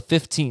Hawkinson in the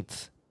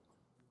 15th?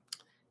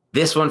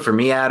 This one for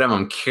me, Adam,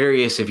 I'm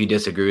curious if you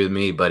disagree with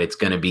me, but it's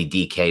going to be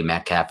DK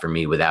Metcalf for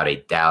me without a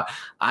doubt.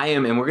 I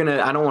don't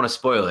want to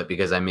spoil it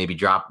because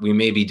we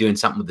may be doing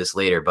something with this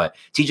later, but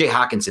TJ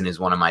Hawkinson is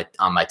on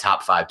my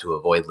top 5 to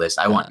avoid list.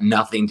 I want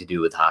nothing to do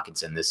with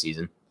Hawkinson this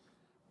season.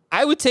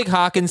 I would take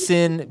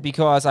Hawkinson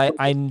because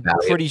I'm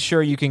pretty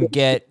sure you can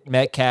get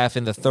Metcalf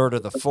in the 3rd or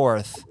the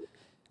 4th.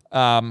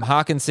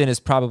 Hawkinson is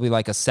probably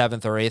like a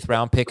 7th or 8th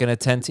round pick in a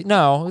 10-team.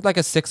 No, like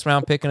a 6th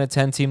round pick in a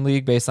 10-team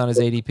league based on his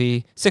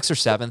ADP, 6th or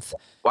 7th.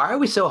 Why are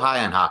we so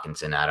high on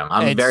Hawkinson, Adam?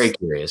 I'm very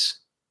curious.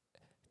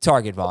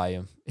 Target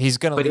volume. He's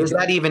gonna. But is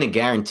that even a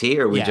guarantee,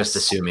 or are we just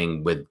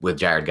assuming with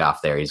Jared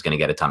Goff there, he's going to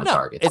get a ton of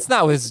targets? It's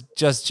not with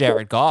just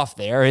Jared Goff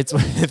there. It's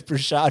with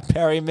Rashad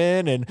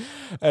Perryman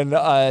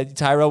and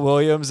Tyrell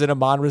Williams and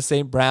Amon-Ra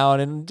St. Brown,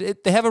 and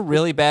they have a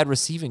really bad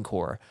receiving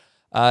core.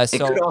 It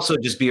could also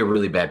just be a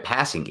really bad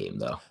passing game,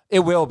 though. It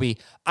will be.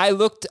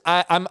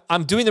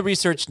 I'm doing the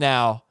research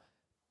now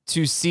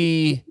to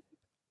see.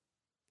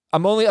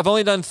 I've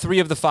only done 3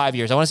 of the 5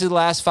 years. I want to see the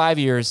last 5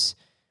 years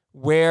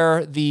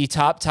where the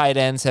top tight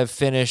ends have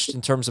finished in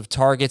terms of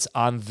targets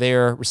on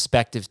their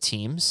respective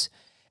teams.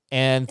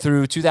 And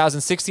through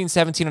 2016,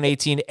 17, and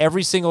 18,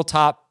 every single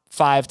top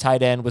 5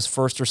 tight end was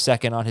 1st or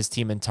 2nd on his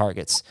team in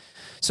targets.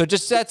 So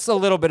just that's a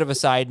little bit of a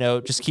side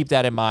note. Just keep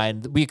that in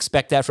mind. We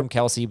expect that from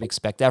Kelsey. We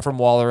expect that from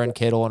Waller and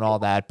Kittle and all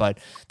that. But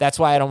that's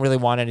why I don't really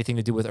want anything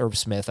to do with Irv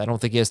Smith. I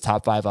don't think he has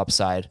top 5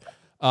 upside.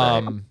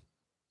 Right.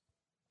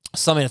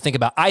 Something to think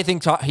about. I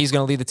think he's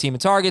going to lead the team in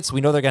targets. We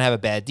know they're going to have a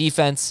bad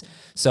defense,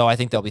 so I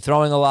think they'll be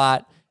throwing a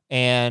lot.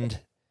 And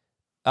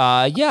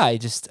I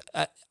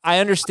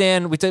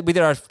understand. We did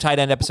our tight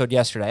end episode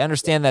yesterday. I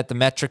understand that the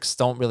metrics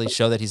don't really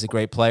show that he's a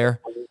great player,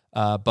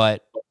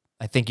 but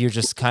I think you're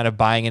just kind of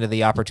buying into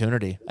the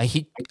opportunity.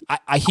 He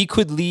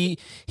could be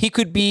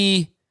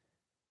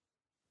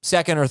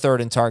 2nd or 3rd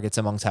in targets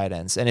among tight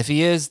ends, and if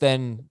he is,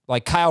 then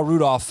like Kyle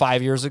Rudolph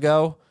 5 years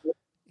ago,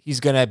 he's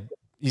gonna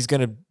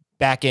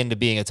back into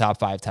being a top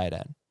 5 tight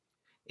end.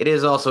 It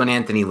is also an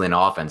Anthony Lynn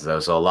offense, though,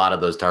 so a lot of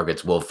those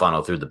targets will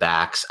funnel through the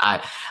backs.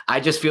 I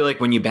just feel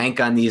like when you bank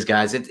on these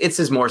guys, it's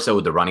just more so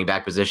with the running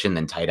back position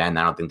than tight end.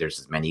 I don't think there's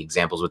as many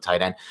examples with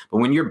tight end, but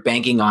when you're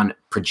banking on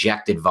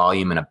projected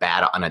volume and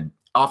on an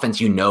offense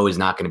is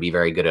not going to be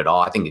very good at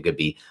all, I think it could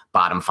be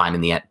bottom 5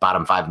 in the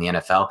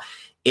NFL.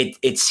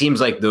 It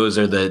seems like those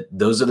are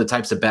the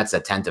types of bets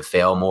that tend to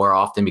fail more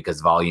often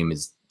because volume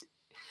is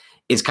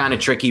kind of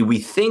tricky. We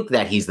think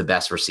that he's the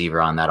best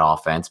receiver on that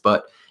offense,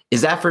 but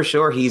is that for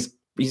sure? He's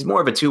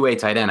more of a two-way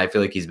tight end. I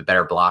feel like he's a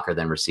better blocker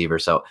than receiver.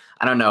 So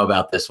I don't know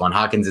about this one.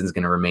 Hawkinson's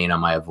going to remain on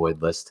my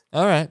avoid list.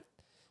 All right.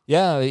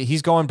 Yeah.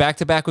 He's going back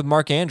to back with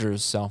Mark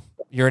Andrews. So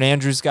you're an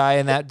Andrews guy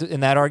in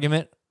that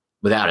argument?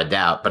 Without a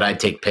doubt, but I'd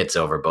take Pitts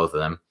over both of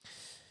them.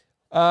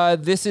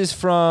 This is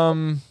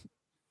from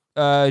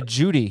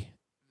Judy.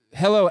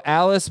 Hello,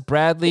 Alice,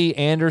 Bradley,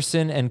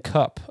 Anderson, and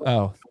Cup.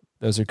 Oh,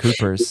 those are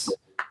Coopers.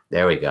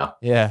 There we go.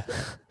 Yeah.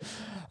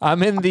 I'm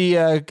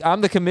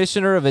the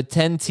commissioner of a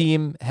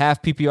 10-team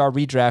half PPR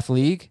redraft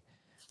league.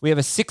 We have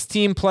a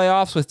 6-team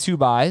playoffs with 2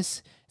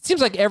 buys. It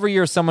seems like every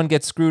year someone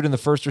gets screwed in the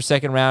 1st or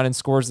 2nd round and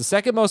scores the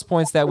 2nd most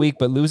points that week,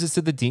 but loses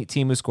to the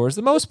team who scores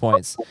the most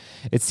points.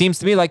 It seems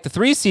to me like the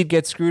 3 seed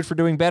gets screwed for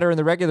doing better in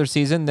the regular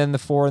season than the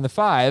 4 and the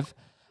 5.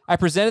 I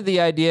presented the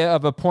idea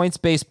of a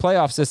points-based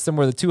playoff system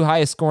where the 2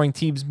 highest scoring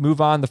teams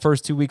move on the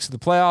first 2 weeks of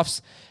the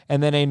playoffs,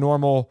 and then a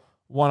normal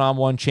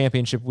one-on-one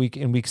championship week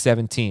in week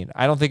 17.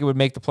 I don't think it would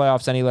make the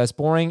playoffs any less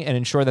boring and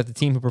ensure that the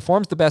team who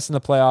performs the best in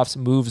the playoffs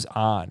moves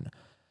on.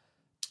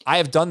 I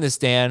have done this,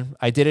 Dan.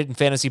 I did it in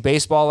fantasy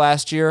baseball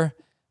last year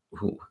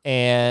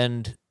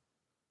and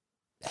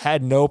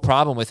had no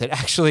problem with it.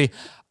 Actually,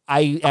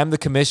 I am the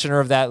commissioner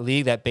of that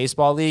league, that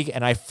baseball league,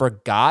 and I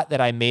forgot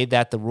that I made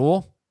that the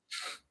rule.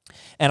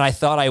 And I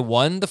thought I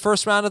won the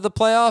first round of the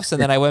playoffs,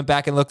 and then I went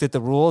back and looked at the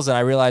rules, and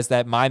I realized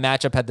that my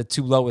matchup had the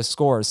 2 lowest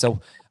scores.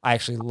 So I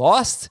actually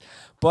lost.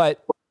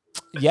 But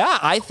yeah,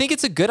 I think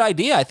it's a good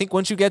idea. I think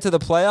once you get to the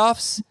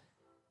playoffs,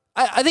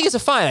 I think it's a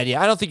fine idea.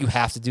 I don't think you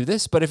have to do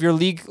this, but if your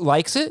league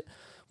likes it,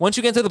 once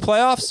you get to the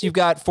playoffs, you've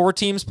got 4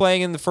 teams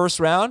playing in the first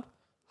round.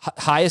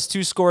 highest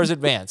 2 scores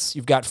advance.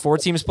 You've got 4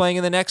 teams playing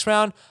in the next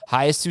round,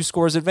 highest 2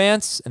 scores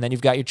advance, and then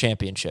you've got your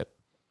championship.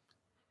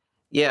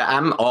 Yeah,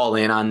 I'm all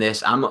in on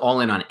this. I'm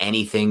all in on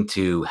anything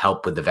to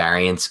help with the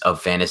variance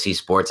of fantasy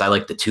sports. I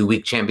like the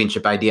 2-week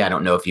championship idea. I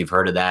don't know if you've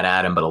heard of that,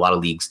 Adam, but a lot of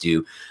leagues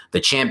do. The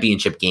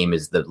championship game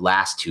is the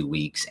last 2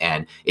 weeks,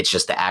 and it's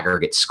just the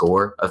aggregate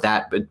score of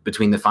that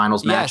between the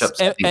finals matchups.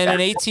 And an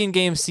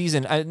 18-game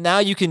season. Now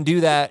you can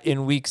do that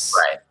in weeks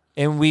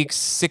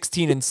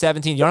 16 and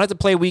 17. You don't have to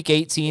play week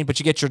 18, but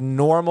you get your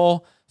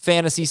normal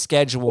fantasy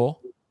schedule,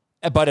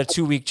 but a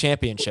 2-week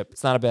championship.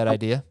 It's not a bad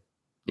idea.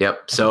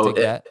 Yep. So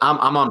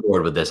I'm on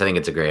board with this. I think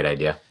it's a great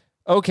idea.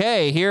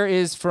 Okay.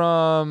 Here's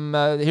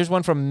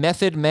one from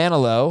Method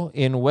Manilow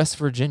in West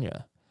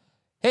Virginia.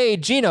 Hey,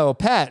 Gino,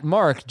 Pat,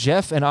 Mark,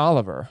 Jeff, and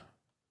Oliver.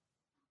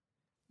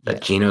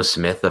 Geno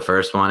Smith, the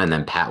first one, and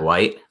then Pat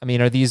White. I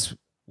mean, are these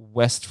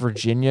West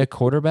Virginia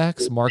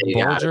quarterbacks? Mark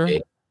Bulger?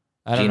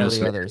 I don't know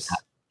the others.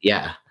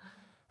 Yeah.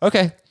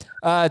 Okay.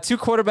 2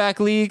 quarterback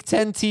league,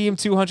 10 team,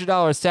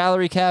 $200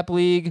 salary cap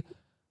league.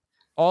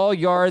 All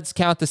yards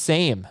count the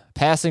same.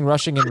 Passing,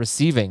 rushing, and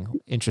receiving.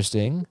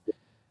 Interesting.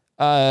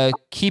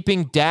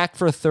 Keeping Dak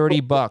for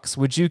 $30.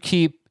 Would you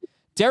keep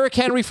Derrick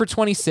Henry for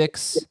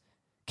 26,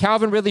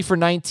 Calvin Ridley for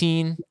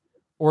 19,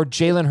 or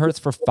Jalen Hurts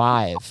for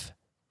 5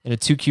 in a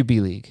 2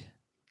 QB league?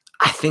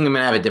 I think I'm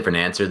going to have a different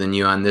answer than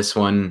you on this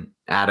one,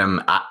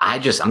 Adam.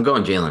 I'm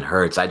going Jalen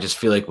Hurts. I just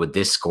feel like with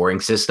this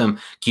scoring system,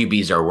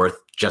 QBs are worth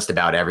just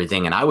about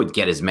everything, and I would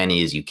get as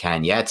many as you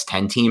can. Yeah, it's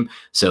 10 team,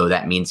 so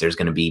that means there's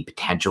going to be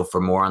potential for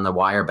more on the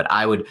wire, but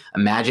I would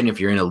imagine if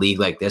you're in a league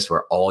like this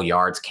where all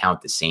yards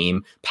count the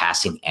same,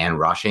 passing and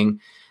rushing,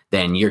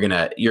 then you're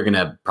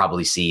gonna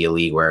probably see a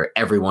league where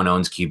everyone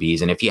owns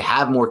QBs, and if you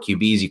have more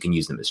QBs, you can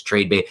use them as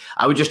trade bait.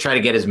 I would just try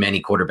to get as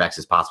many quarterbacks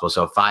as possible.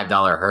 So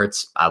 $5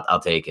 Hurts, I'll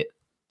take it.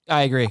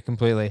 I agree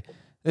completely.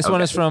 This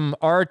one is from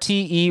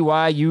RTEYUVGRR.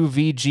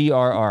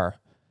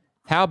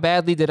 How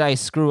badly did I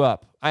screw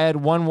up? I had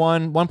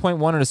 1.1 in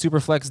a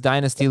Superflex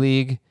Dynasty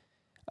League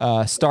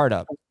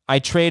startup. I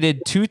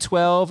traded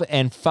 212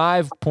 and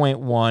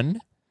 5.1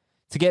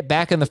 to get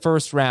back in the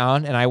first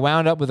round, and I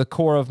wound up with a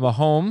core of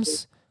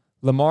Mahomes,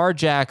 Lamar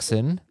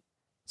Jackson,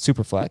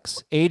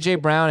 Superflex, A.J.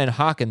 Brown, and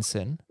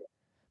Hawkinson.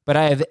 But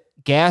I have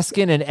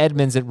Gaskin and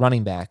Edmonds at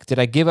running back. Did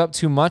I give up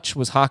too much?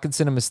 Was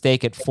Hawkinson a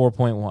mistake at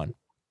 4.1?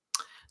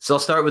 So I'll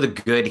start with a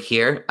good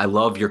here. I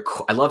love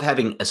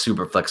having a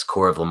super flex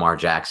core of Lamar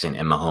Jackson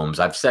and Mahomes.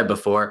 I've said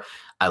before,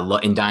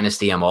 in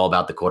Dynasty, I'm all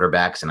about the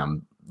quarterbacks, and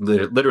I'm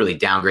literally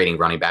downgrading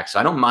running back.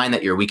 So I don't mind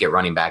that you're weak at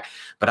running back,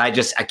 but I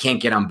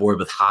can't get on board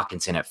with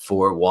Hawkinson at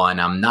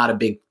 4-1. I'm not a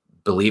big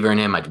believer in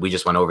him. We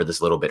just went over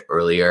this a little bit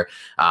earlier.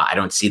 I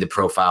don't see the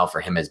profile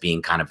for him as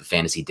being kind of a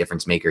fantasy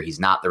difference maker. He's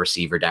not the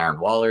receiver Darren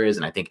Waller is.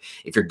 And I think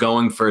if you're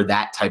going for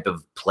that type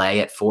of play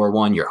at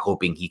 4-1, you're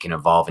hoping he can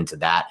evolve into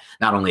that,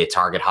 not only a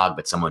target hog,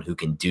 but someone who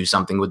can do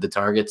something with the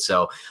target.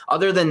 So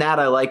other than that,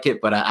 I like it,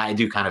 but I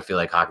do kind of feel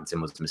like Hawkinson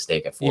was a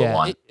mistake at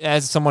 4-1. Yeah,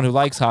 as someone who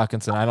likes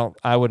Hawkinson,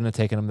 I wouldn't have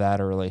taken him that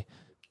early.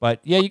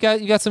 But yeah, you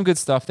got some good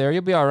stuff there.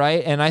 You'll be all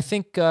right. And I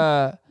think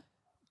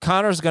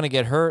Connor's going to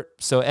get hurt,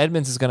 so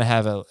Edmonds is going to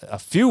have a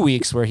few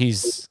weeks where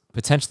he's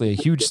potentially a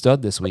huge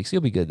stud this week, so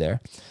you'll be good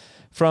there.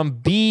 From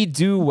B.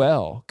 Do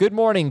Well. Good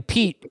morning,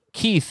 Pete,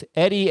 Keith,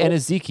 Eddie, and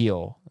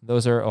Ezekiel.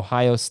 Those are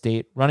Ohio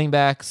State running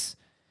backs.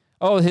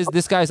 Oh,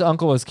 this guy's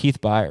uncle is Keith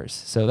Byers,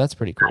 so that's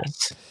pretty cool.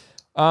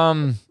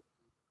 Nice.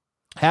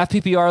 Half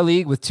PPR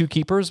league with 2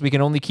 keepers. We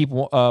can only keep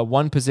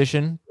one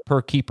position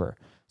per keeper,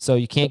 so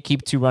you can't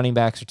keep 2 running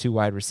backs or 2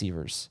 wide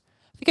receivers.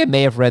 I think I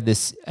may have read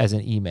this as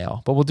an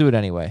email, but we'll do it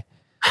anyway.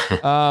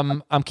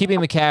 I'm keeping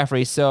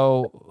McCaffrey,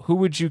 so who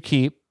would you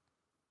keep?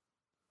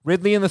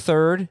 Ridley in the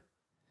 3rd,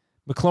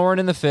 McLaurin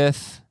in the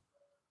 5th,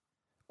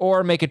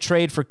 or make a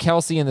trade for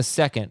Kelsey in the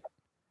 2nd,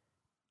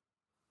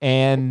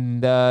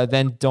 and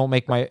then don't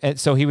make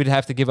so he would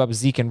have to give up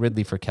Zeke and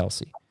Ridley for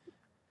Kelsey.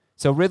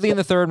 So Ridley in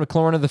the 3rd,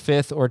 McLaurin in the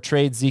 5th, or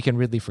trade Zeke and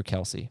Ridley for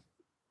Kelsey.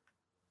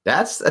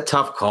 That's a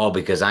tough call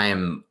because I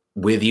am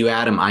with you,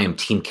 Adam. I am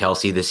Team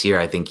Kelsey this year.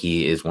 I think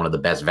he is one of the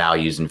best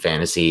values in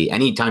fantasy.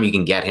 Anytime you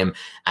can get him,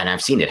 and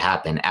I've seen it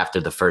happen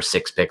after the first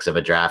 6 picks of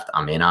a draft,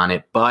 I'm in on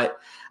it. But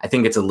I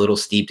think it's a little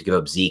steep to give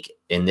up Zeke,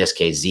 in this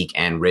case, Zeke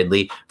and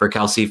Ridley for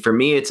Kelsey. For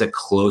me, it's a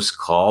close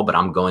call, but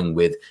I'm going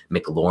with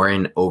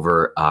McLaurin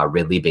over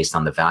Ridley based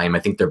on the volume.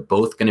 I think they're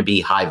both going to be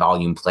high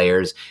volume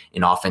players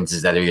in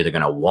offenses that are either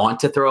going to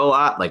want to throw a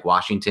lot, like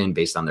Washington,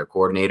 based on their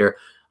coordinator,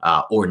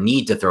 or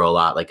need to throw a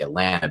lot like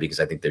Atlanta because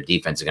I think their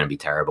defense is going to be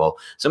terrible.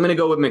 So I'm going to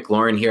go with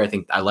McLaurin here. I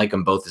think I like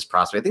them both as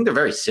prospects. I think they're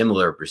very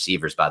similar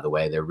receivers, by the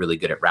way. They're really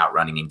good at route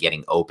running and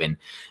getting open.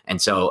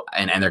 And so,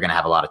 and they're going to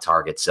have a lot of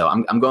targets. So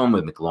I'm going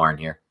with McLaurin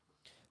here.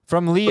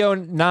 From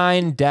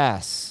Leo9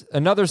 Das,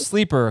 another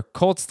sleeper,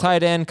 Colts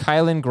tight end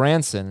Kylen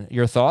Granson.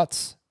 Your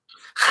thoughts?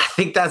 I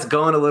think that's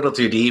going a little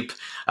too deep.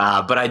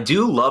 But I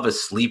do love a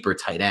sleeper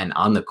tight end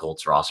on the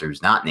Colts roster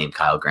who's not named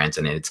Kyle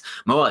Granson, and it's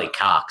Mo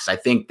Alie-Cox. I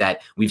think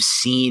that we've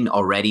seen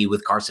already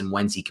with Carson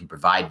Wentz, he can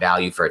provide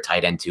value for a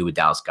tight end too with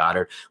Dallas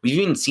Goedert. We've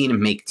even seen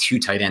him make two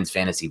tight ends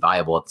fantasy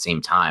viable at the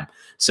same time.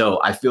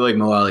 So I feel like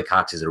Mo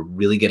Alie-Cox is a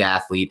really good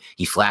athlete.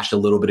 He flashed a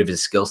little bit of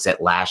his skill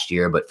set last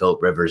year, but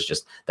Phillip Rivers,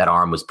 just that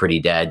arm was pretty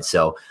dead.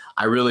 So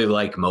I really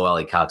like Mo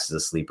Alie-Cox as a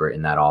sleeper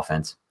in that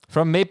offense.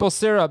 From Maple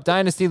Syrup,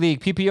 Dynasty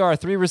League, PPR,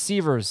 3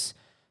 receivers.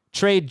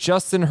 Trade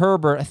Justin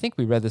Herbert. I think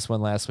we read this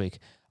one last week.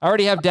 I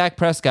already have Dak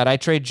Prescott. I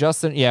trade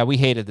Justin. Yeah, we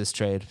hated this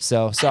trade.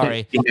 So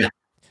sorry. Yeah.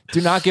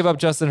 Do not give up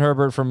Justin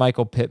Herbert for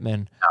Michael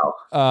Pittman.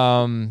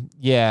 No.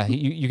 Yeah,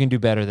 you can do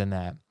better than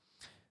that.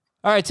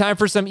 All right, time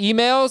for some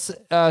emails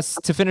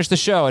to finish the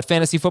show at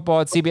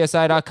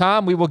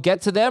fantasyfootball@cbsi.com. We will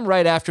get to them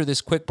right after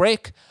this quick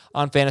break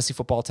on Fantasy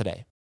Football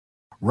Today.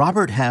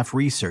 Robert Half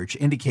research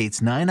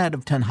indicates 9 out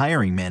of 10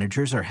 hiring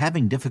managers are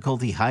having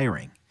difficulty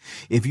hiring.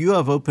 If you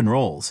have open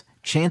roles,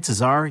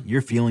 chances are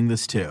you're feeling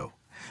this too.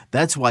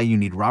 That's why you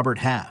need Robert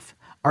Half.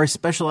 Our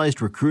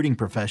specialized recruiting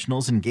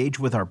professionals engage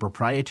with our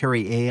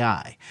proprietary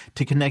AI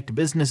to connect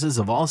businesses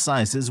of all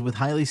sizes with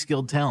highly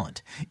skilled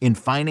talent in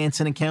finance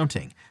and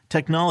accounting,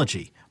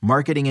 technology,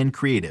 marketing and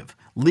creative,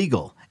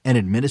 legal, and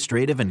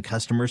administrative and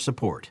customer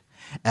support.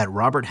 At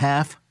Robert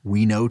Half,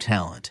 we know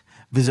talent.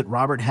 Visit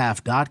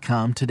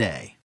roberthalf.com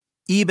today.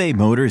 eBay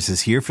Motors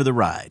is here for the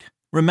ride.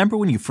 Remember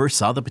when you first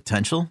saw the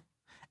potential?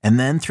 And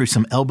then through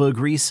some elbow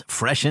grease,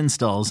 fresh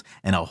installs,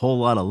 and a whole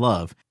lot of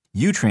love,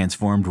 you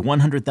transformed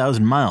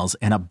 100,000 miles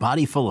and a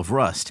body full of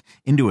rust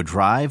into a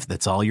drive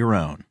that's all your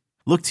own.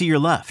 Look to your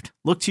left.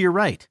 Look to your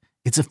right.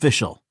 It's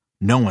official.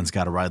 No one's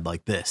got a ride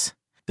like this.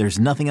 There's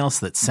nothing else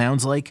that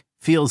sounds like,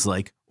 feels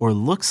like, or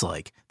looks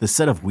like the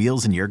set of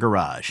wheels in your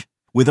garage.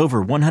 With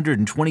over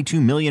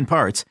 122 million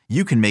parts,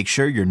 you can make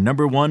sure your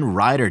number one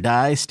ride or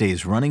die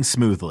stays running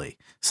smoothly,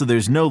 so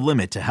there's no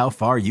limit to how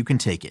far you can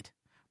take it.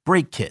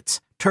 Brake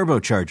kits,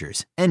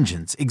 turbochargers,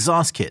 engines,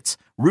 exhaust kits,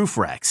 roof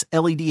racks,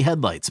 LED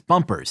headlights,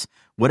 bumpers,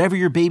 whatever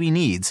your baby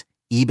needs,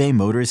 eBay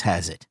Motors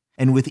has it.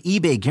 And with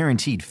eBay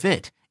Guaranteed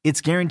Fit, it's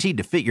guaranteed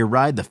to fit your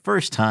ride the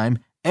first time,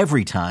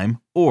 every time,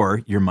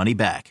 or your money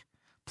back.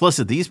 Plus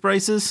at these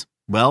prices,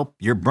 well,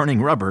 you're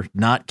burning rubber,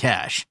 not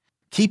cash.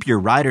 Keep your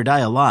ride or die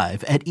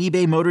alive at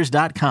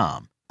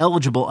ebaymotors.com.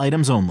 Eligible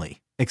items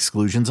only.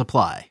 Exclusions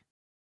apply.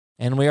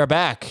 And we are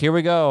back. Here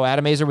we go.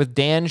 Adam Aizer with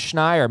Dan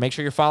Schneier. Make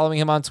sure you're following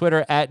him on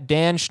Twitter at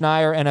Dan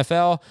Schneier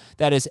NFL.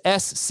 That is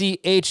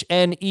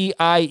SCHNEIER,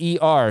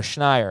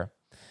 Schneier.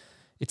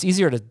 It's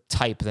easier to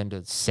type than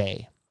to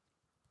say.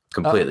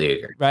 Completely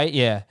agree. Right?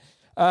 Yeah.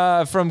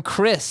 From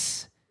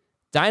Chris,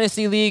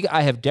 Dynasty League,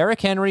 I have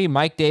Derrick Henry,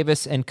 Mike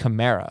Davis, and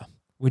Kamara.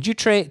 Would you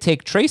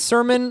take Trey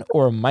Sermon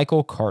or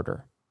Michael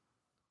Carter?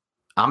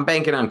 I'm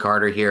banking on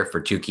Carter here for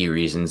 2 key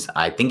reasons.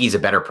 I think he's a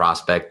better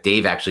prospect.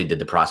 Dave actually did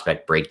the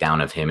prospect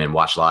breakdown of him and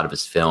watched a lot of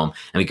his film,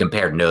 and we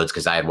compared notes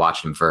because I had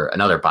watched him for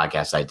another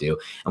podcast I do.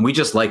 And we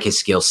just like his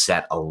skill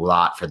set a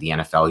lot for the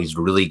NFL. He's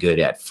really good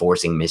at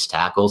forcing missed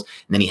tackles,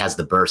 and then he has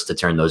the burst to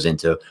turn those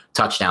into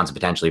touchdowns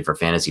potentially for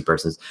fantasy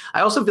purposes. I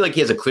also feel like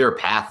he has a clearer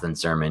path than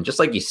Sermon. Just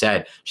like you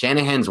said,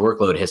 Shanahan's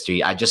workload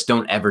history, I just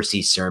don't ever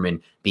see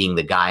Sermon being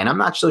the guy. And I'm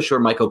not so sure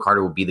Michael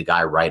Carter will be the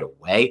guy right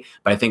away,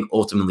 but I think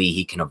ultimately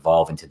he can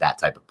evolve into that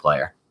type of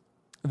player.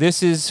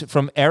 This is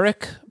from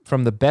Eric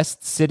from the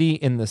best city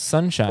in the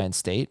Sunshine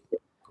State.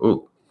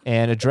 Ooh.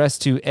 And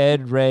addressed to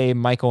Ed, Ray,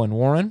 Michael, and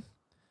Warren.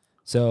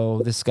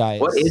 So this guy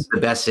What is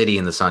the best city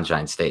in the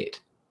Sunshine State?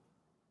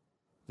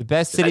 The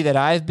best city that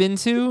I've been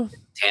to?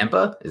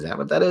 Tampa? Is that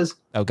what that is?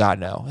 Oh, God,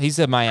 no. He's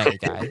a Miami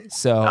guy.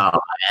 So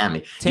Miami.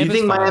 Tampa's Do you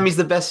think fine. Miami's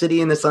the best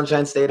city in the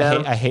Sunshine State,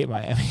 Adam? I hate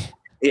Miami.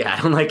 Yeah,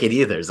 I don't like it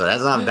either. So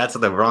that's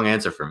the wrong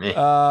answer for me.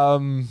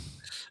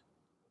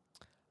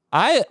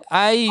 I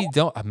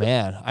don't,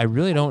 man, I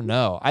really don't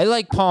know. I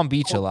like Palm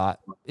Beach a lot.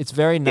 It's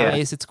very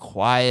nice. It's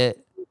quiet.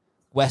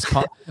 West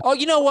Palm. Oh,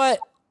 you know what?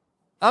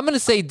 I'm going to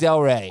say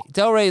Delray.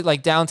 Delray,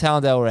 like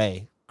downtown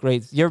Delray.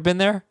 Great. You ever been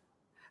there?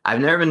 I've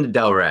never been to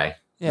Delray.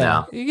 Yeah.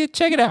 No. You can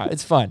check it out.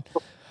 It's fun.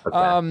 Okay.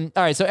 All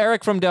right. So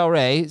Eric from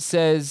Delray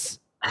says,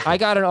 I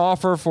got an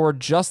offer for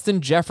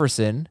Justin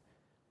Jefferson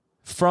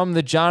from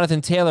the Jonathan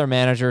Taylor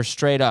manager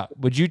straight up.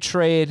 Would you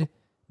trade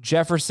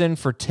Jefferson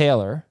for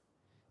Taylor?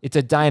 It's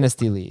a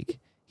dynasty league.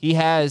 He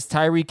has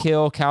Tyreek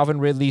Hill, Calvin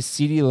Ridley,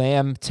 CeeDee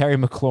Lamb, Terry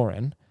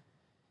McLaurin.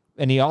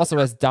 And he also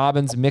has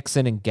Dobbins,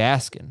 Mixon, and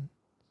Gaskin.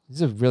 This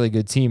is a really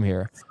good team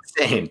here.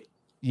 Same.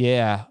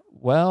 Yeah.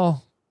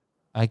 Well,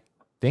 I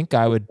think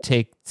I would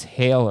take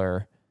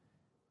Taylor.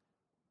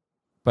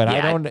 But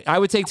I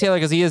would take Taylor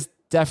because he is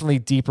definitely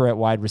deeper at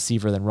wide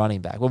receiver than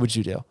running back. What would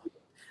you do?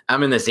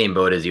 I'm in the same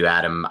boat as you,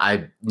 Adam.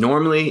 I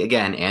normally,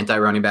 again,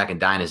 anti-running back in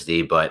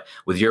Dynasty, but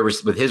with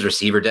his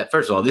receiver depth,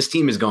 first of all, this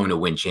team is going to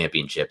win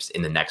championships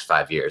in the next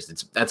 5 years.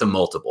 That's a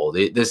multiple.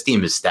 This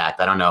team is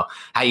stacked. I don't know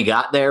how you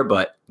got there,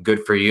 but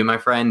good for you, my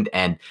friend.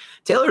 And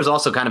Taylor is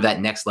also kind of that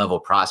next level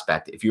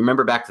prospect. If you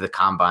remember back to the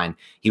combine,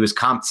 he was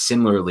comped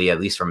similarly, at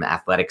least from an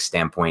athletic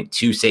standpoint,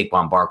 to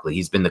Saquon Barkley.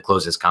 He's been the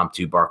closest comp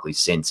to Barkley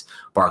since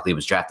Barkley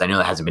was drafted. I know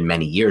that hasn't been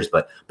many years,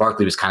 but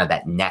Barkley was kind of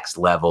that next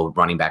level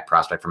running back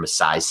prospect from a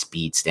size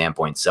speed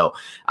standpoint. So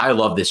I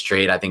love this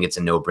trade. I think it's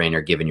a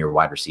no-brainer given your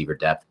wide receiver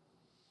depth.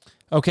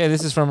 Okay,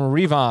 this is from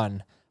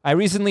Rivon. I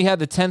recently had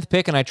the 10th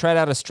pick, and I tried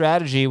out a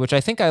strategy, which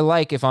I think I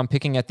like if I'm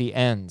picking at the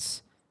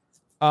ends.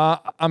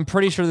 I'm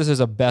pretty sure this is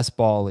a best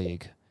ball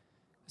league.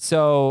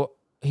 So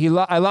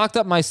I locked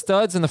up my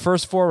studs in the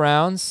first 4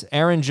 rounds: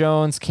 Aaron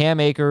Jones, Cam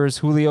Akers,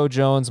 Julio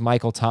Jones,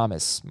 Michael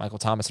Thomas. Michael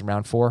Thomas in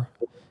round 4.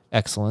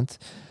 Excellent.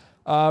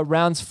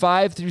 Rounds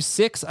 5 through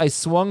 6, I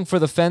swung for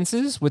the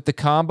fences with the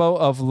combo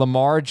of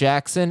Lamar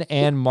Jackson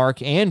and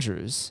Mark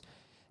Andrews.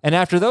 And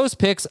after those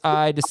picks,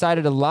 I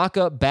decided to lock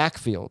up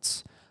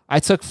backfields. I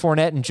took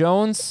Fournette and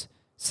Jones,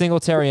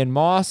 Singletary and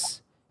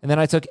Moss, and then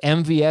I took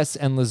MVS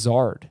and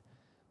Lazard.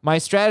 My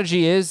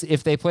strategy is,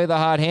 if they play the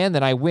hot hand,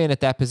 then I win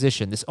at that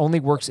position. This only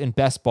works in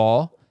best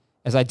ball,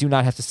 as I do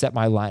not have to set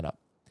my lineup.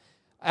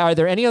 Are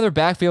there any other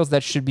backfields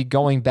that should be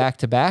going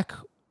back-to-back?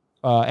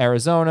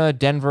 Arizona,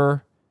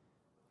 Denver.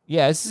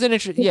 Yeah, this is an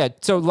interesting. Yeah,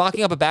 so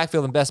locking up a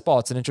backfield in best ball,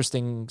 it's an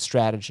interesting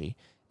strategy.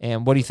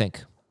 And what do you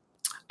think?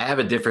 I have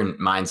a different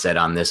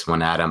mindset on this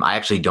one, Adam. I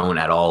actually don't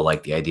at all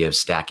like the idea of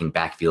stacking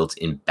backfields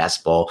in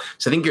best ball.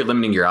 So I think you're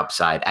limiting your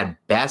upside. At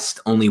best,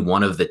 only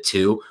one of the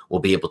two will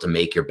be able to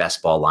make your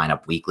best ball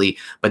lineup weekly.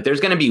 But there's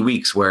going to be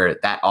weeks where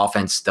that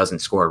offense doesn't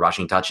score a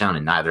rushing touchdown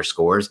and neither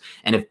scores.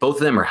 And if both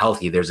of them are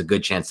healthy, there's a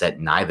good chance that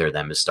neither of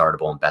them is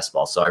startable in best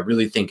ball. So I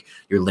really think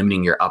you're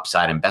limiting your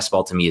upside. And best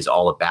ball to me is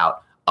all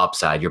about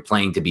upside. You're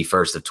playing to be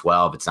first of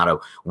 12. It's not a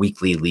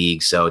weekly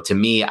league. So to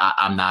me,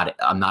 I'm not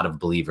a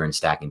believer in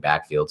stacking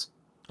backfields.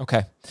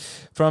 Okay.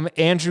 From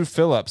Andrew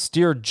Phillips,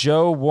 dear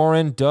Joe,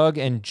 Warren, Doug,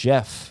 and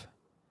Jeff.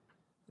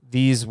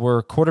 These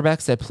were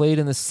quarterbacks that played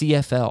in the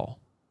CFL.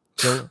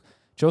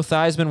 Joe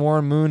Theismann,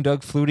 Warren Moon,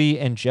 Doug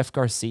Flutie, and Jeff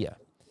Garcia.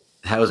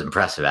 That was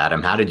impressive,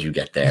 Adam. How did you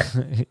get there?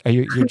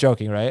 You're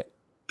joking, right?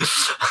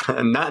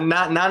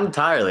 Not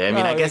entirely. I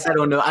mean, I guess I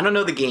don't know. I don't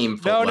know the game.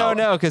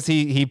 No, because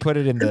he put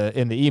it in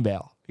the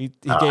email.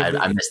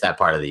 I missed that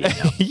part of the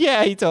email.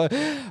 Yeah, he told.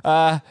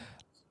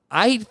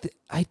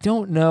 I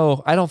don't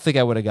know. I don't think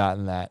I would have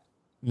gotten that.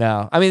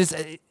 No, I mean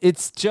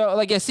it's Joe.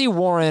 Like I see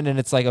Warren, and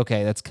it's like,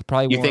 okay, that's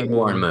probably you think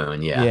Warren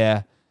Moon, yeah,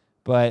 yeah.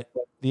 But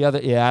the other,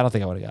 yeah, I don't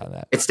think I would have gotten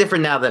that. It's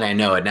different now that I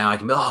know it. Now I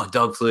can be,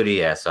 Doug Flutie,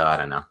 yeah. So I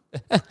don't know.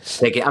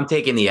 I'm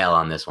taking the L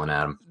on this one,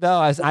 Adam.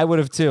 No, I would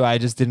have too. I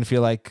just didn't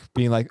feel like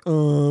being like,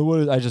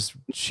 I just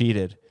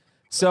cheated.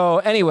 So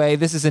anyway,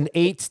 this is an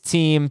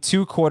 8-team,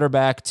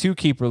 2-quarterback,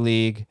 2-keeper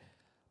league.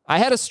 I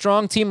had a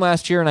strong team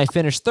last year and I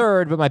finished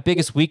 3rd, but my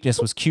biggest weakness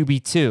was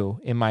QB2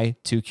 in my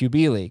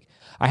 2QB league.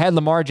 I had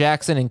Lamar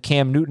Jackson and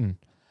Cam Newton.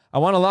 I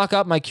want to lock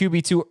up my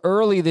QB2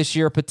 early this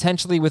year,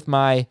 potentially with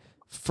my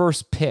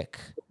first pick.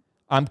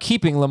 I'm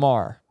keeping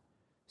Lamar.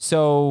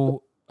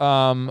 So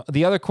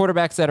the other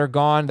quarterbacks that are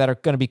gone that are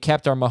going to be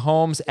kept are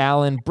Mahomes,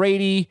 Allen,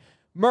 Brady,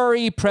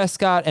 Murray,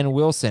 Prescott, and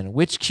Wilson.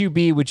 Which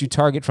QB would you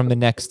target from the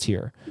next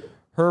tier?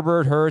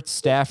 Herbert, Hurts,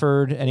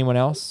 Stafford, anyone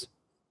else?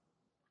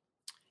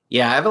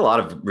 Yeah, I have a lot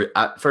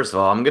of. First of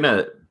all, I'm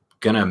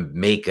gonna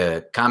make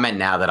a comment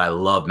now that I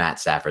love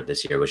Matt Stafford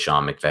this year with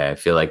Sean McVay. I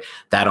feel like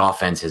that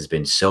offense has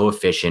been so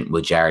efficient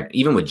with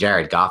even with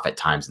Jared Goff at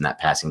times in that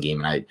passing game,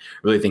 and I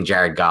really think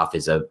Jared Goff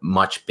is a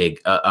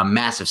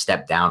massive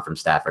step down from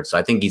Stafford. So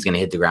I think he's going to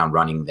hit the ground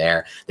running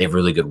there. They have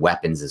really good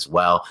weapons as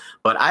well.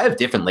 But I have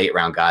different late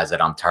round guys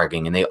that I'm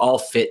targeting, and they all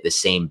fit the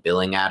same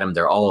billing, Adam.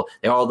 They're all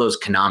those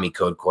Konami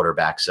code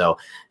quarterbacks. So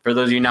for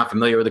those of you not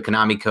familiar with the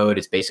Konami code,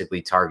 it's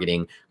basically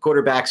targeting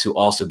quarterbacks who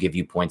also give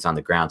you points on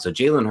the ground. So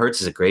Jalen Hurts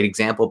is a great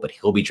example, but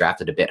he'll be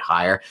drafted a bit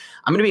higher.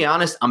 I'm going to be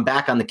honest, I'm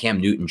back on the Cam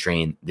Newton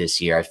train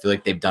this year. I feel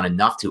like they've done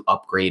enough to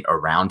upgrade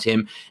around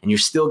him, and you're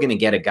still going to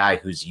get a guy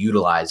who's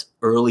utilized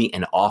early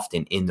and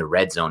often in the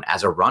red zone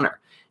as a runner.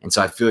 And so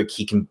I feel like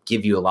he can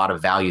give you a lot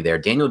of value there.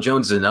 Daniel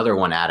Jones is another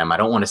one, Adam. I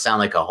don't want to sound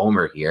like a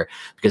homer here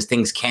because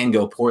things can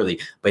go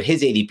poorly, but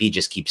his ADP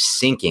just keeps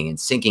sinking and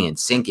sinking and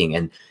sinking.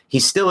 And he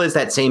still is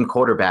that same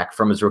quarterback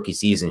from his rookie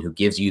season who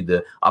gives you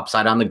the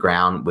upside on the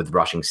ground with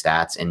rushing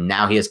stats. And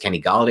now he has Kenny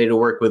Golladay to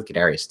work with,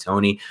 Kadarius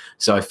Toney.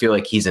 So I feel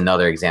like he's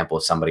another example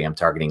of somebody I'm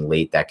targeting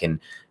late that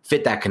can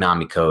fit that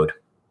Konami code.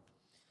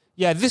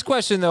 Yeah, this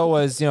question, though,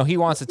 was, he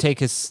wants to take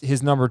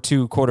his number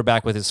 2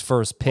 quarterback with his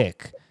first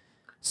pick.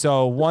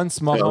 So once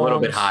Mahomes, a little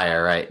bit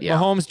higher, right? Yeah.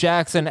 Mahomes,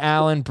 Jackson,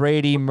 Allen,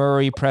 Brady,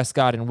 Murray,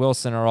 Prescott, and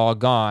Wilson are all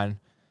gone.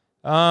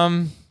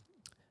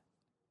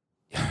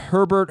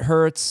 Herbert,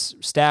 Hurts,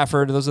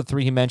 Stafford, those are the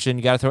 3 he mentioned.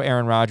 You got to throw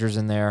Aaron Rodgers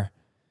in there.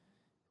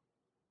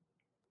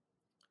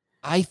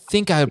 I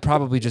think I would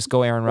probably just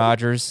go Aaron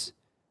Rodgers,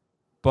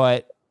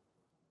 but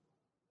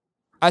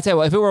I tell you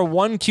what, if it were a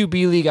 1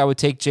 QB league, I would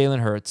take Jalen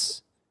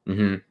Hurts.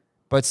 Mm-hmm.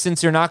 But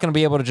since you're not going to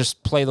be able to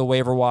just play the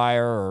waiver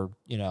wire or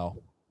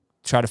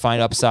try to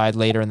find upside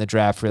later in the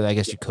draft, really, I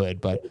guess you could,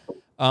 but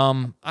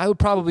I would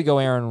probably go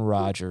Aaron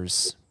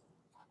Rodgers.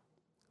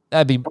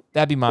 That'd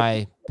be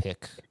my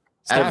pick.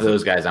 Out of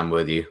those guys, I'm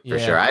with you for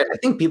sure. I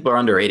think people are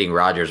underrating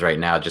Rodgers right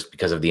now just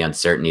because of the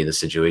uncertainty of the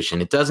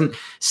situation. It doesn't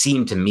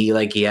seem to me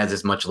like he has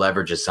as much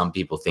leverage as some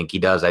people think he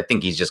does. I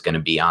think he's just going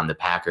to be on the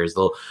Packers.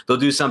 They'll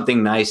do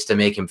something nice to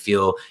make him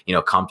feel,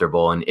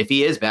 comfortable. And if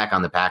he is back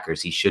on the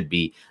Packers, he should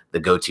be the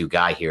go-to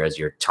guy here as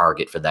your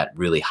target for that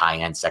really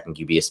high-end second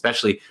QB,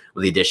 especially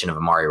with the addition of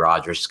Amari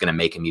Rodgers. It's going to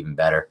make him even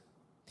better.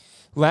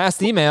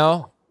 Last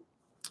email.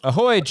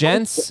 Ahoy,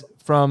 gents,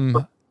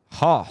 from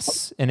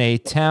Hoss in a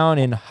town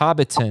in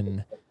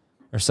Hobbiton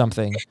or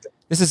something.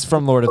 This is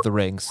from Lord of the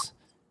Rings.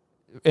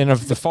 In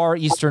of the far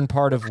eastern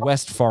part of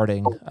West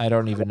Farting. I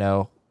don't even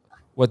know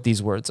what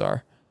these words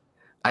are.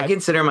 I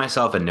consider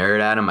myself a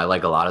nerd, Adam. I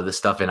like a lot of this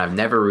stuff, and I've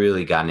never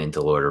really gotten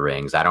into Lord of the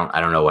Rings. I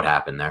don't know what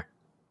happened there.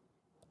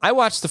 I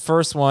watched the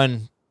first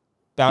one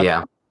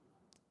about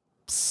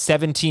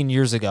 17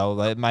 years ago.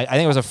 I think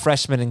I was a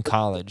freshman in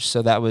college,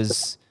 so that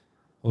was,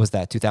 what was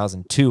that,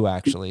 2002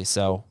 actually,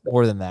 so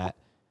more than that.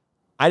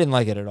 I didn't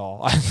like it at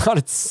all. I thought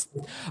it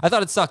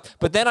sucked.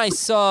 But then I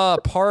saw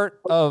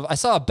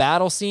a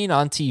battle scene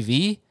on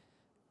TV,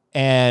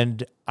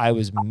 and I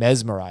was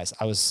mesmerized.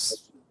 I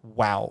was,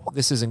 wow,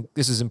 this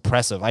is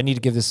impressive. I need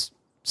to give this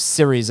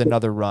series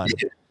another run.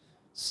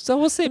 So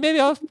we'll see. Maybe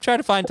I'll try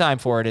to find time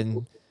for it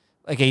in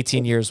like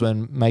 18 years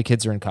when my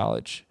kids are in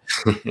college.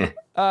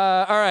 All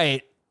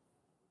right.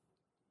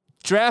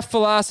 Draft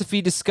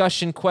philosophy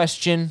discussion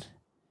question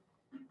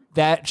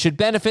that should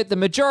benefit the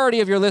majority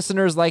of your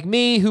listeners like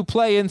me who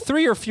play in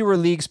 3 or fewer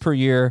leagues per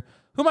year,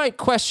 who might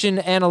question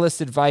analyst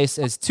advice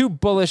as too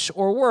bullish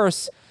or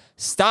worse,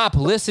 stop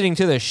listening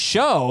to the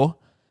show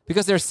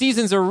because their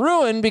seasons are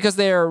ruined because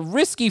their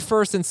risky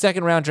first and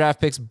second round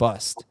draft picks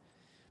bust.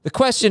 The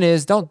question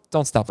is,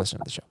 don't stop listening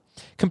to the show.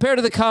 Compared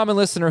to the common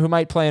listener who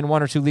might play in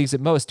 1 or 2 leagues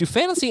at most, do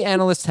fantasy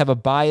analysts have a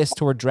bias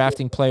toward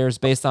drafting players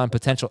based on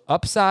potential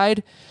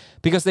upside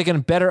because they can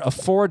better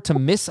afford to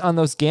miss on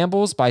those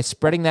gambles by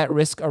spreading that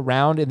risk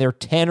around in their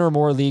 10 or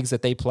more leagues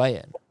that they play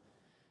in?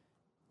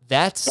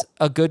 That's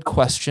a good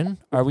question.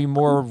 Are we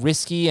more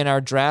risky in our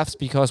drafts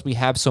because we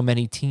have so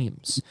many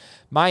teams?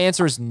 My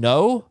answer is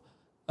no.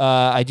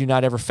 I do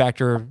not ever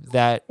factor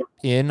that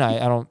in. I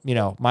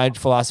don't, my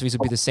philosophies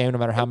would be the same no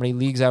matter how many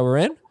leagues I were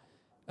in.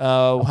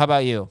 How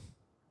about you?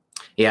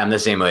 Yeah, I'm the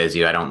same way as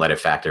you. I don't let it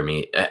factor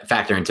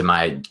into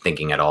my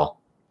thinking at all.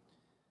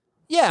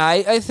 Yeah,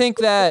 I think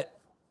that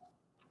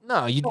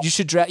no, you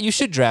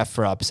should draft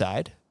for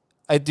upside.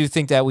 I do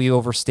think that we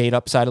overstate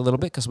upside a little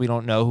bit because we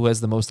don't know who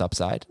has the most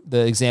upside.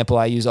 The example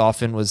I use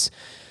often was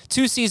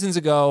 2 seasons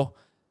ago.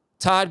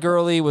 Todd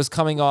Gurley was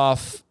coming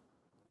off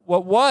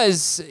what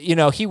was,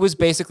 he was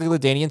basically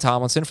LaDainian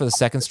Tomlinson for the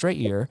 2nd straight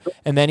year,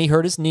 and then he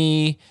hurt his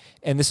knee,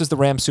 and this was the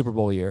Rams Super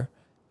Bowl year.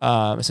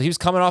 So he was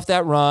coming off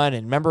that run,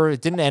 and remember,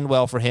 it didn't end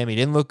well for him. He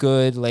didn't look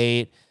good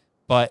late,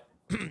 but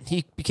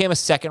he became a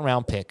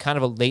 2nd-round pick, kind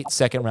of a late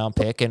 2nd-round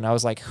pick, and I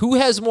was like, who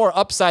has more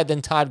upside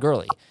than Todd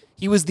Gurley?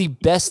 He was the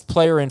best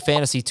player in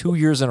fantasy 2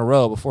 years in a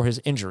row before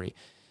his injury.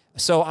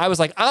 So I was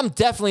like, I'm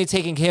definitely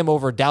taking him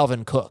over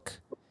Dalvin Cook.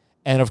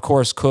 And, of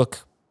course, Cook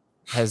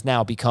has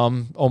now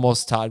become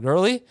almost Todd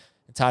Gurley.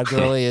 Todd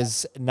Gurley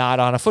is not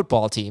on a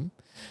football team.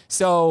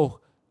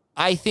 So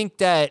I think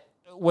that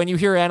when you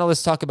hear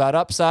analysts talk about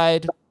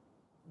upside,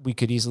 we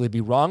could easily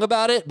be wrong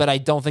about it, but I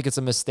don't think it's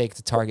a mistake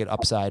to target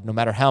upside no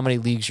matter how many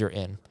leagues you're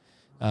in.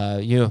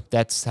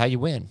 That's how you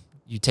win.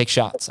 You take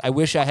shots. I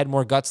wish I had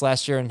more guts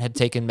last year and had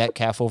taken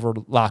Metcalf over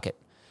Lockett.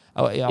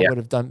 I would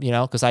have done,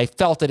 because I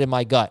felt it in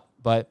my gut,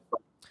 but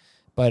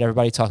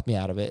everybody talked me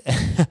out of it.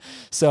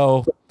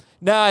 So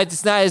no,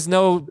 it's not as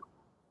no.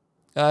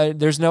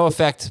 There's no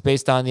effect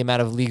based on the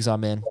amount of leagues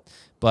I'm in,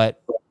 but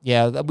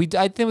yeah,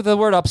 I think the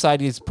word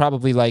upside is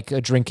probably like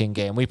a drinking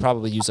game. We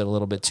probably use it a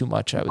little bit too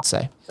much, I would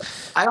say.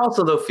 I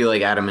also, though, feel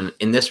like, Adam,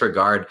 in this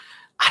regard,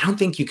 I don't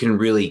think you can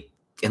really,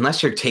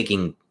 unless you're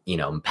taking,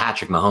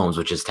 Patrick Mahomes,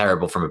 which is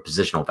terrible from a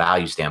positional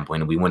value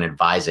standpoint, and we wouldn't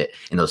advise it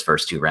in those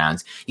first 2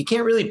 rounds. You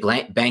can't really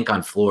bank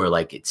on floor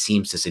like it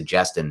seems to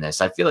suggest in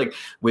this. I feel like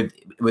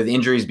with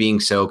injuries being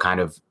so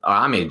kind of,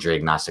 I'm injury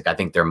agnostic. I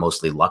think they're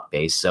mostly luck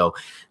based. So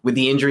with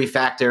the injury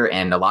factor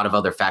and a lot of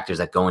other factors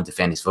that go into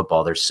fantasy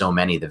football, there's so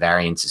many, the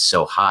variance is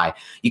so high.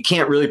 You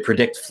can't really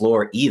predict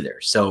floor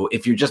either. So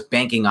if you're just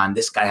banking on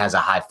this guy has a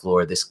high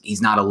floor,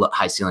 he's not a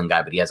high ceiling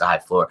guy, but he has a high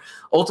floor.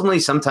 Ultimately,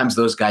 sometimes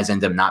those guys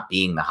end up not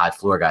being the high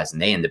floor guys,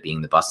 and they end up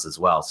being the busts as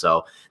well.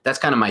 So that's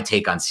kind of my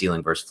take on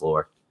ceiling versus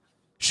floor.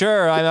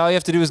 Sure. All you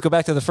have to do is go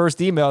back to the first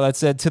email that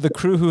said, to the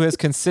crew who has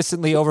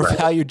consistently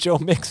overvalued Joe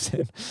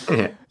Mixon.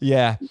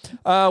 Yeah.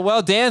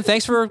 Well, Dan,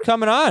 thanks for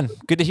coming on.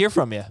 Good to hear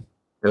from you.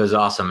 It was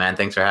awesome, man.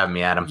 Thanks for having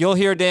me, Adam. You'll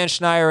hear Dan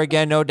Schneier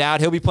again, no doubt.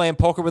 He'll be playing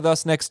poker with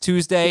us next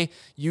Tuesday,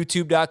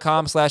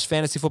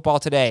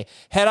 youtube.com/fantasyfootballtoday.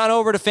 Head on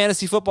over to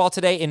Fantasy Football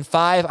Today in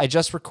 5. I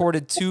just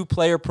recorded 2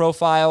 player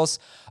profiles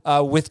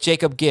with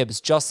Jacob Gibbs,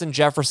 Justin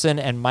Jefferson,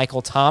 and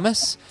Michael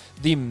Thomas.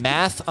 The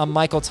math on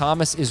Michael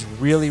Thomas is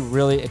really,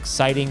 really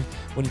exciting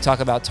when you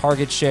talk about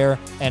target share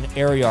and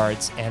air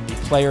yards and the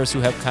players who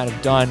have kind of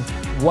done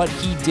what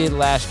he did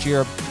last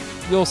year.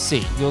 You'll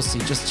see.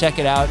 Just check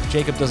it out.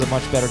 Jacob does a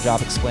much better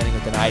job explaining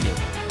it than I do.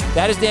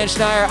 That is Dan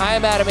Schneier. I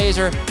am Adam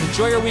Azer.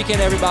 Enjoy your weekend,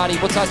 everybody.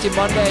 We'll talk to you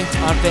Monday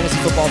on Fantasy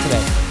Football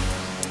Today.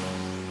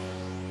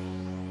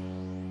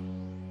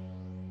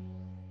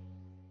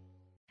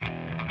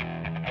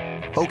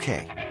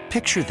 Okay,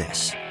 picture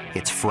this.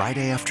 It's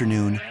Friday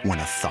afternoon when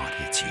a thought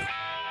hits you.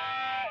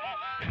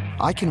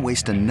 I can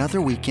waste another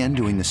weekend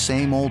doing the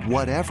same old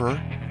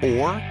whatever,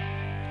 or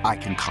I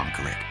can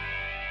conquer it.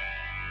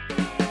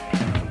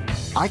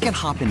 I can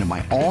hop into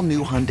my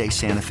all-new Hyundai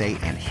Santa Fe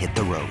and hit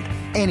the road.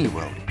 Any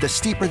road. The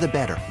steeper, the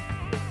better.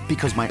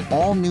 Because my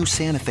all-new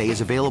Santa Fe is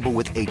available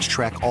with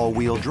H-Track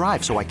all-wheel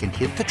drive, so I can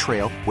hit the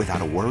trail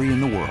without a worry in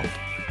the world.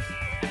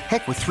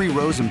 Heck, with 3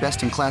 rows and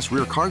best-in-class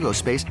rear cargo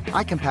space,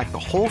 I can pack the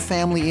whole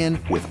family in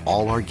with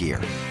all our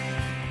gear.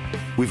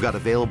 We've got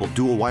available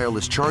dual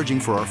wireless charging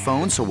for our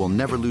phones, so we'll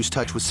never lose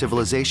touch with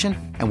civilization,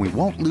 and we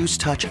won't lose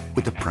touch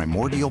with the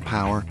primordial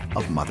power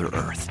of Mother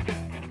Earth.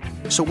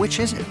 So which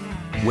is it?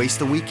 Waste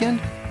the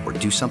weekend or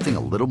do something a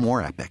little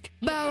more epic?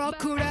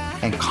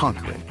 And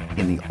conquer it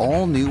in the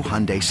all-new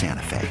Hyundai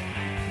Santa Fe.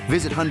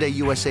 Visit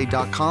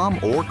HyundaiUSA.com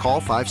or call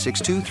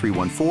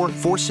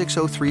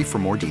 562-314-4603 for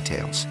more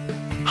details.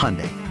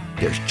 Hyundai,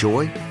 there's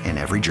joy in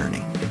every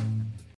journey.